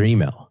got another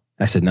email.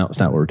 I said, no, it's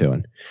not what we're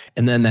doing.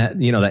 And then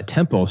that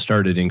tempo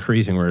started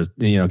increasing where,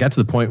 got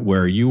to the point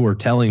where you were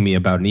telling me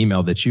about an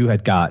email that you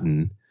had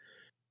gotten,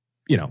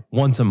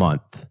 once a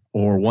month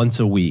or once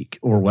a week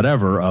or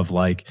whatever of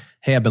like,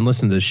 hey, I've been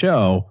listening to the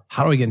show.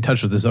 How do I get in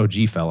touch with this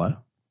OG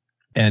fella?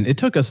 And it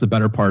took us the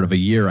better part of a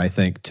year, I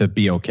think, to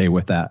be okay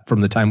with that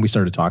from the time we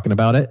started talking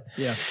about it.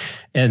 Yeah.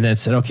 And then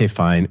said, okay,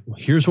 fine.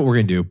 Here's what we're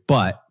going to do.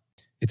 But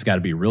it's got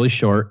to be really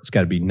short. It's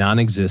got to be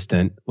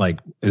non-existent. Like,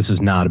 this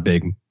is not a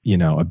big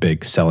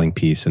selling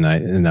piece. And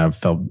I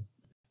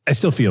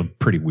still feel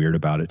pretty weird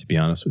about it, to be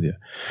honest with you.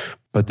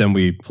 But then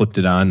we flipped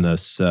it on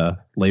this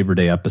Labor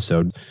Day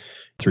episode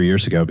 3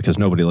 years ago because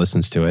nobody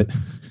listens to it.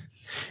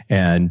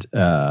 And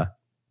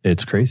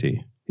it's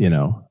crazy,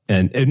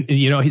 And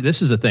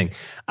this is the thing.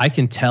 I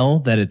can tell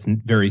that it's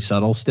very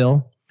subtle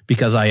still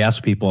because I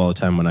ask people all the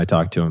time when I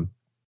talk to them.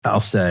 I'll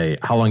say,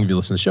 how long have you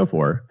listened to the show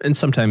for? And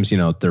sometimes,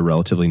 they're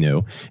relatively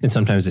new. And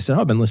sometimes they say,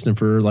 I've been listening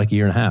for like a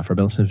year and a half, or I've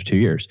been listening for 2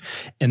 years.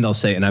 And they'll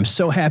say, and I'm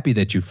so happy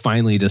that you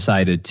finally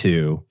decided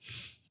to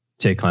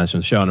take clients from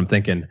the show. And I'm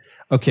thinking,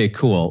 okay,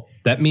 cool.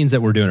 That means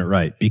that we're doing it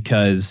right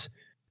because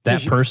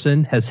that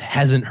person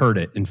hasn't heard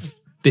it in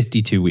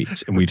 52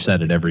 weeks. And we've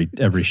said it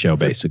every show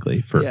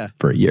basically for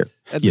a year.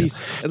 At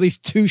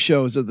least 2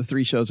 shows of the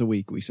 3 shows a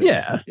week we said.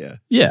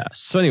 Yeah.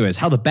 So anyways,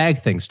 how the bag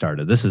thing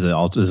started. This is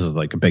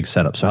like a big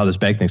setup. So how this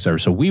bag thing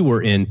started. So we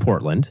were in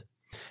Portland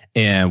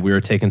and we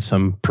were taking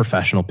some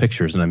professional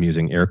pictures, and I'm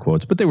using air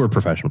quotes, but they were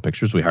professional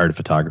pictures. We hired a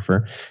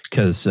photographer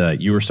because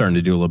you were starting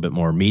to do a little bit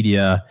more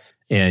media,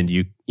 and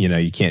you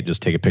can't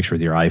just take a picture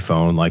with your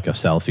iPhone like a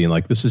selfie and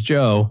like, this is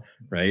Joe,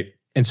 right?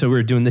 And so we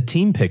were doing the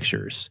team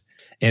pictures.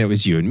 And it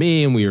was you and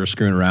me, and we were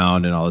screwing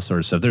around and all this sort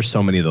of stuff. There's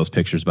so many of those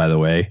pictures, by the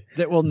way,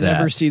 that will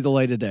never see the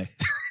light of day.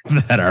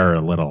 That are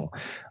a little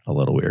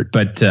weird.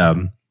 But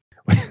you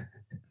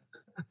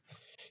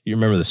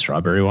remember the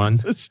strawberry one?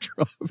 The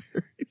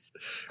strawberries.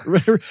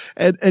 Remember,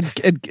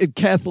 and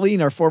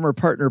Kathleen, our former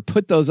partner,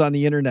 put those on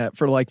the internet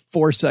for like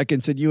 4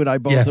 seconds, and you and I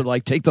both are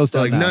like, take those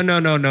down. Like,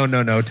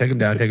 no, take them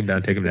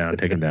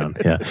down.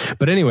 Yeah.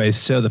 But anyways,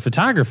 so the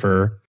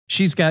photographer,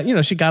 she's got,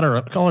 she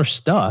got all her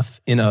stuff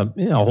in a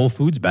Whole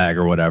Foods bag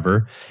or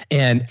whatever.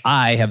 And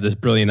I have this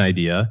brilliant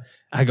idea.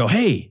 I go,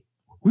 hey,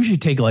 we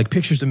should take like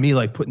pictures of me,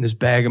 like putting this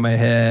bag in my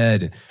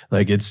head.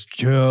 Like it's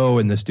Joe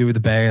and this dude with the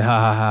bag. Ha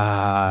ha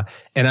ha.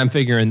 And I'm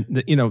figuring,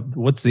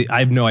 I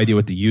have no idea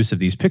what the use of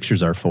these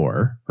pictures are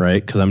for,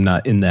 right? Because I'm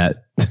not in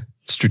that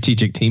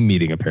strategic team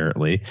meeting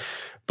apparently.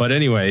 But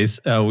anyways,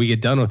 we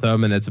get done with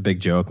them and it's a big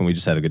joke and we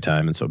just had a good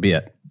time and so be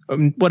it.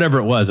 Whatever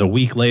it was, a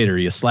week later,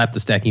 you slapped the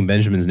Stacking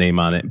Benjamins name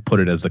on it and put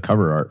it as the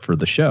cover art for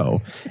the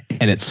show.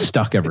 And it's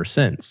stuck ever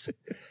since.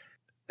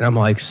 And I'm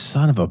like,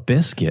 son of a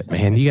biscuit,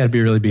 man, you got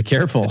to be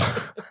careful.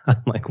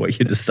 I'm like, what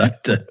you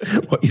decide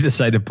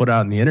to put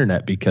out on the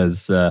internet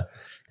because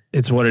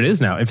it's what it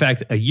is now. In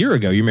fact, a year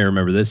ago, you may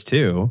remember this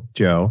too,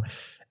 Joe,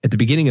 at the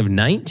beginning of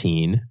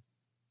 19,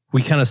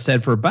 we kind of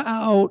said for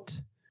about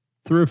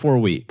 3 or 4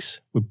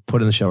 weeks, we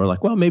put in the show, we're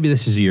like, well, maybe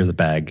this is the year the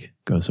bag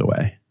goes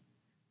away.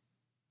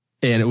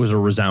 And it was a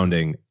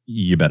resounding,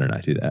 you better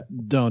not do that.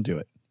 Don't do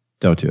it.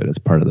 Don't do it. It's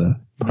part of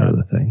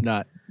the thing.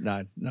 Not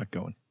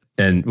going.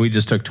 And we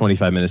just took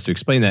 25 minutes to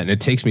explain that. And it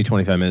takes me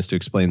 25 minutes to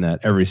explain that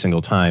every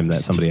single time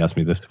that somebody asks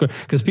me this.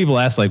 Because people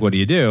ask, like, what do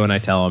you do? And I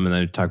tell them, and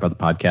then I talk about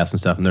the podcast and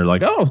stuff. And they're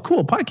like, oh,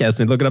 cool, podcast.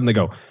 And they look it up and they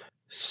go,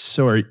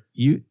 so are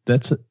you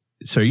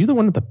the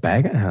one with the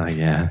bag? And I'm like,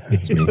 yeah,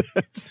 it's me.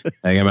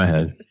 Bag in my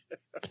head.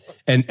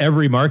 And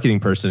every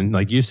marketing person,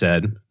 like you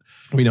said,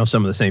 we know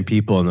some of the same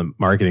people in the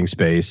marketing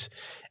space.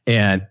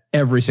 And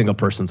every single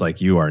person's like,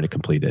 you are a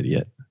complete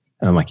idiot.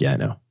 And I'm like, yeah, I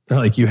know. They're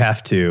like, you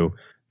have to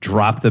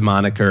drop the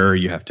moniker.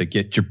 You have to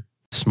get your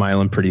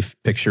smiling pretty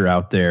picture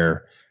out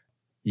there.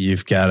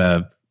 You've got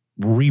to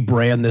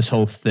rebrand this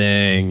whole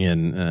thing.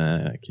 And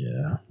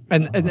yeah.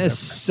 And the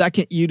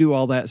second you do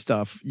all that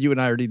stuff, you and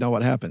I already know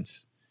what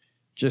happens.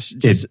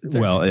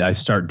 I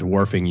start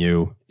dwarfing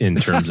you in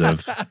terms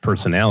of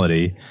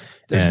personality.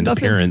 And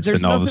appearance,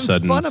 and all of a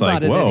sudden it's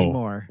like,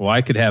 whoa, well,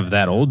 I could have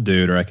that old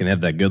dude or I can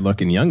have that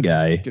good-looking young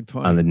guy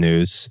on the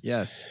news.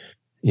 Yes.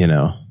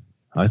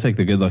 I take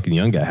the good-looking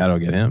young guy. How do I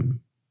get him?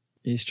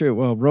 It's true.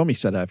 Well, Romi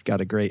said I've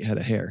got a great head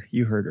of hair.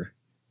 You heard her.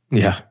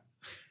 Yeah.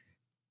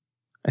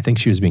 I think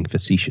she was being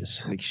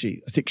facetious. I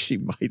think she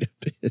might have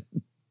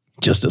been.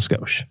 Just a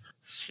skosh.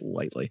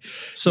 Slightly.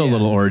 So a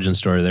little origin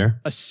story there.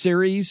 A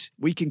series,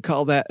 we can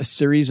call that a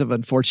series of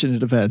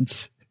unfortunate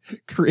events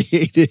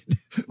created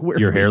where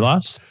your hair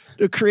loss?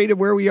 Created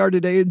where we are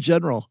today in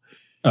general.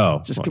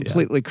 Oh, just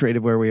completely created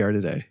where we are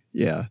today.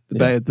 Yeah.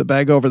 The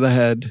bag over the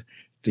head,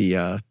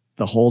 the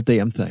whole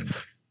damn thing.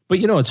 But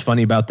you know what's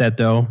funny about that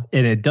though?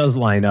 And it does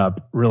line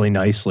up really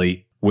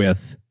nicely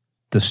with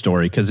the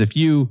story. Because if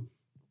you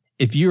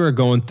are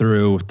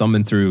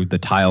thumbing through the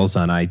tiles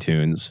on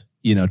iTunes,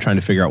 trying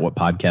to figure out what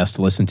podcast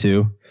to listen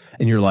to,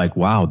 and you're like,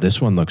 wow, this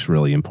one looks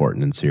really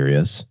important and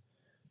serious.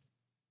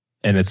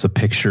 And it's a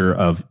picture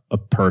of a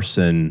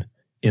person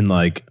in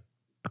like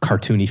a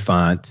cartoony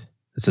font.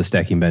 It's a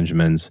Stacking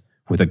Benjamins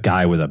with a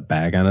guy with a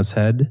bag on his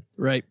head.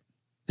 Right.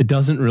 it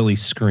doesn't really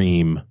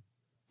scream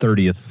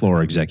 30th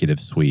floor executive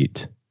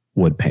suite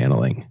wood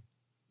paneling.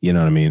 You know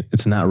what I mean?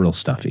 It's not real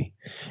stuffy.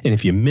 And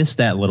if you miss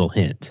that little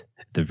hint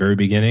at the very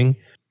beginning,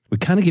 we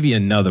kind of give you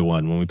another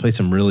one when we play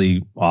some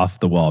really off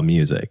the wall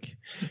music.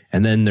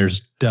 And then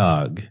there's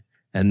Doug.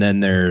 And then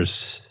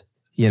there's,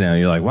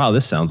 you're like, wow,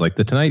 this sounds like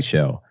The Tonight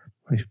Show.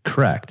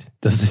 Correct.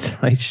 Does The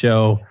Tonight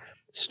Show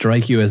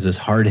strike you as this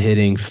hard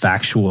hitting,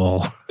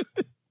 factual,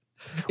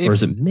 or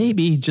is it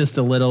maybe just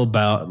a little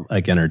about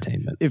like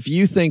entertainment? If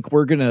you think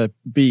we're going to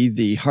be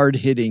the hard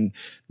hitting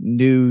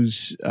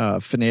news,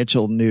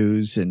 financial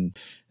news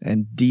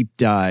and deep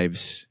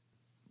dives,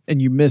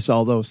 and you miss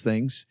all those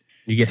things,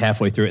 you get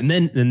halfway through it. And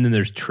then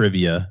there's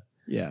trivia.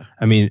 Yeah.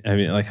 I mean,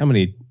 like how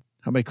many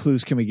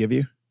clues can we give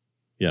you?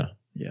 Yeah.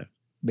 Yeah.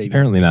 Maybe.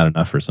 Apparently not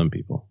enough for some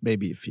people.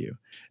 Maybe a few.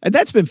 And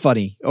that's been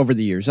funny over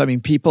the years. I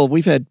mean,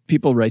 we've had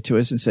people write to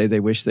us and say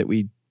they wish that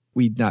we'd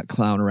not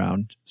clown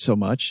around so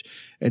much.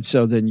 And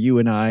so then you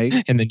and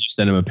I. And then you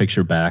send them a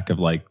picture back of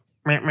like,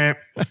 meh.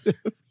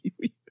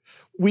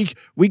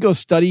 We go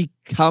study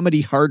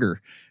comedy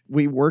harder.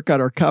 We work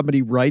on our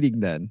comedy writing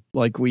then.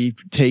 Like we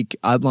take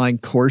online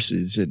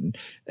courses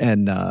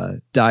and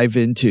dive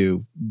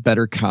into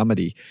better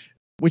comedy,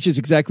 which is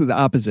exactly the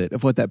opposite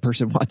of what that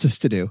person wants us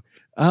to do.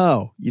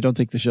 Oh, you don't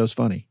think the show's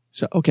funny.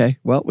 So, okay,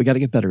 well, we got to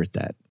get better at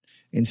that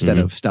instead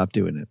of stop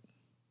doing it.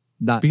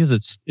 Not because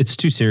it's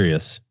too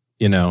serious.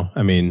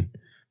 I mean,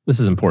 this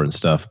is important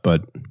stuff,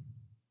 but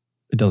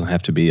it doesn't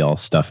have to be all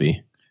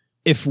stuffy.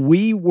 If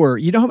we were,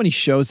 how many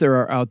shows there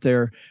are out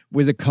there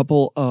with a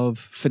couple of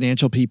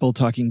financial people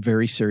talking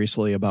very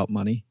seriously about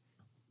money?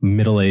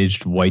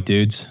 Middle-aged white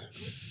dudes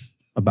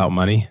about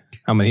money.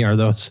 How many are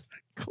those?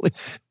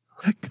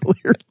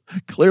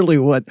 Clearly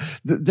what?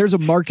 There's a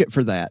market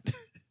for that.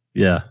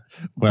 Yeah.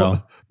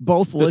 Well,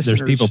 both listeners.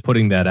 There's people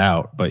putting that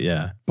out, but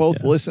yeah.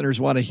 Both listeners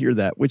want to hear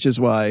that, which is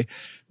why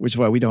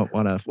we don't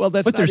want to. Well,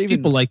 that's but not there's even,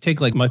 people take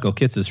Michael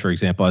Kitces, for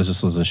example. I was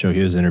just listening to a show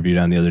he was interviewed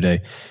on the other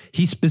day.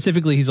 He's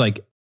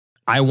like,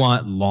 I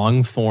want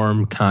long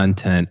form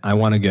content. I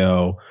want to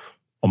go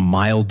a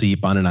mile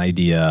deep on an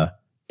idea.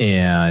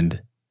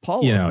 And,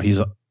 Paula.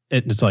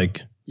 It's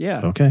like,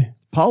 yeah, okay.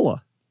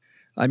 Paula.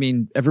 I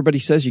mean, everybody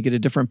says you get a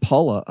different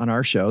Paula on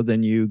our show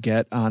than you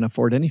get on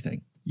Afford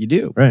Anything. You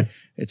do. Right.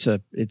 It's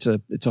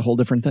a whole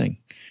different thing.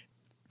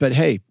 But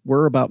hey,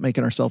 we're about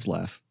making ourselves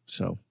laugh.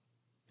 So,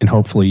 and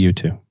hopefully you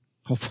too.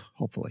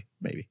 Hopefully,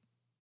 maybe.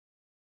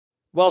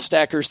 Well,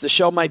 Stackers, the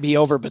show might be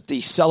over, but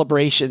the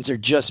celebrations are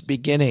just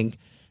beginning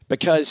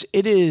because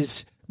it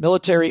is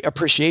Military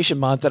Appreciation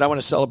Month, and I want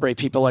to celebrate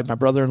people like my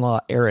brother-in-law,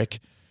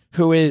 Eric,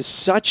 who is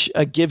such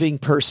a giving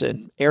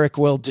person. Eric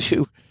will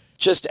do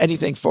just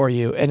anything for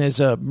you. And as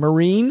a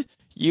Marine,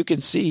 you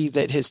can see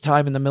that his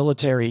time in the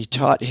military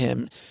taught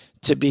him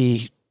to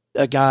be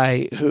a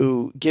guy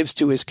who gives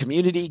to his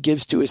community,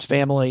 gives to his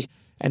family,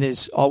 and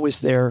is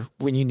always there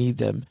when you need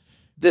them.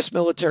 This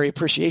Military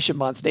Appreciation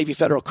Month, Navy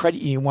Federal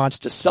Credit Union wants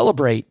to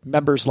celebrate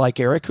members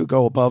like Eric who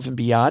go above and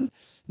beyond.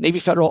 Navy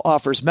Federal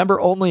offers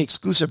member-only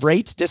exclusive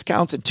rates,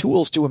 discounts, and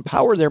tools to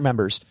empower their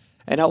members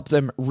and help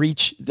them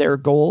reach their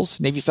goals.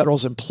 Navy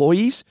Federal's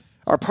employees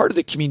are part of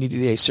the community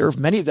they serve.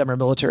 Many of them are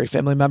military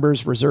family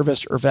members,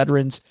 reservists, or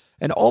veterans,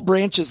 and all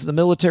branches of the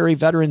military,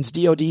 veterans,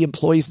 DOD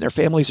employees, and their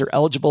families are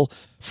eligible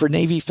for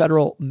Navy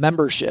Federal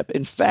membership.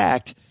 In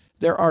fact,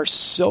 there are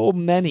so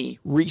many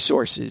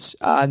resources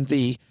on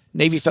the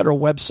Navy Federal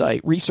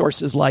website,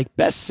 resources like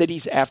Best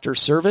Cities After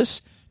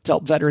Service to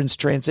help veterans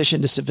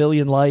transition to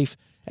civilian life,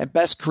 and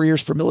Best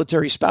Careers for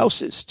Military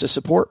Spouses to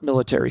support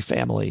military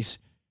families.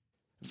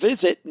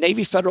 Visit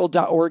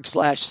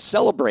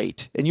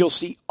NavyFederal.org/celebrate, and you'll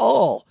see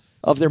all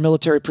of their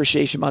Military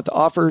Appreciation Month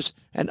offers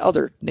and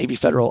other Navy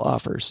Federal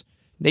offers.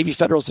 Navy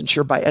Federal is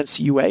insured by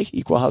NCUA,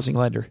 Equal Housing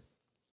Lender.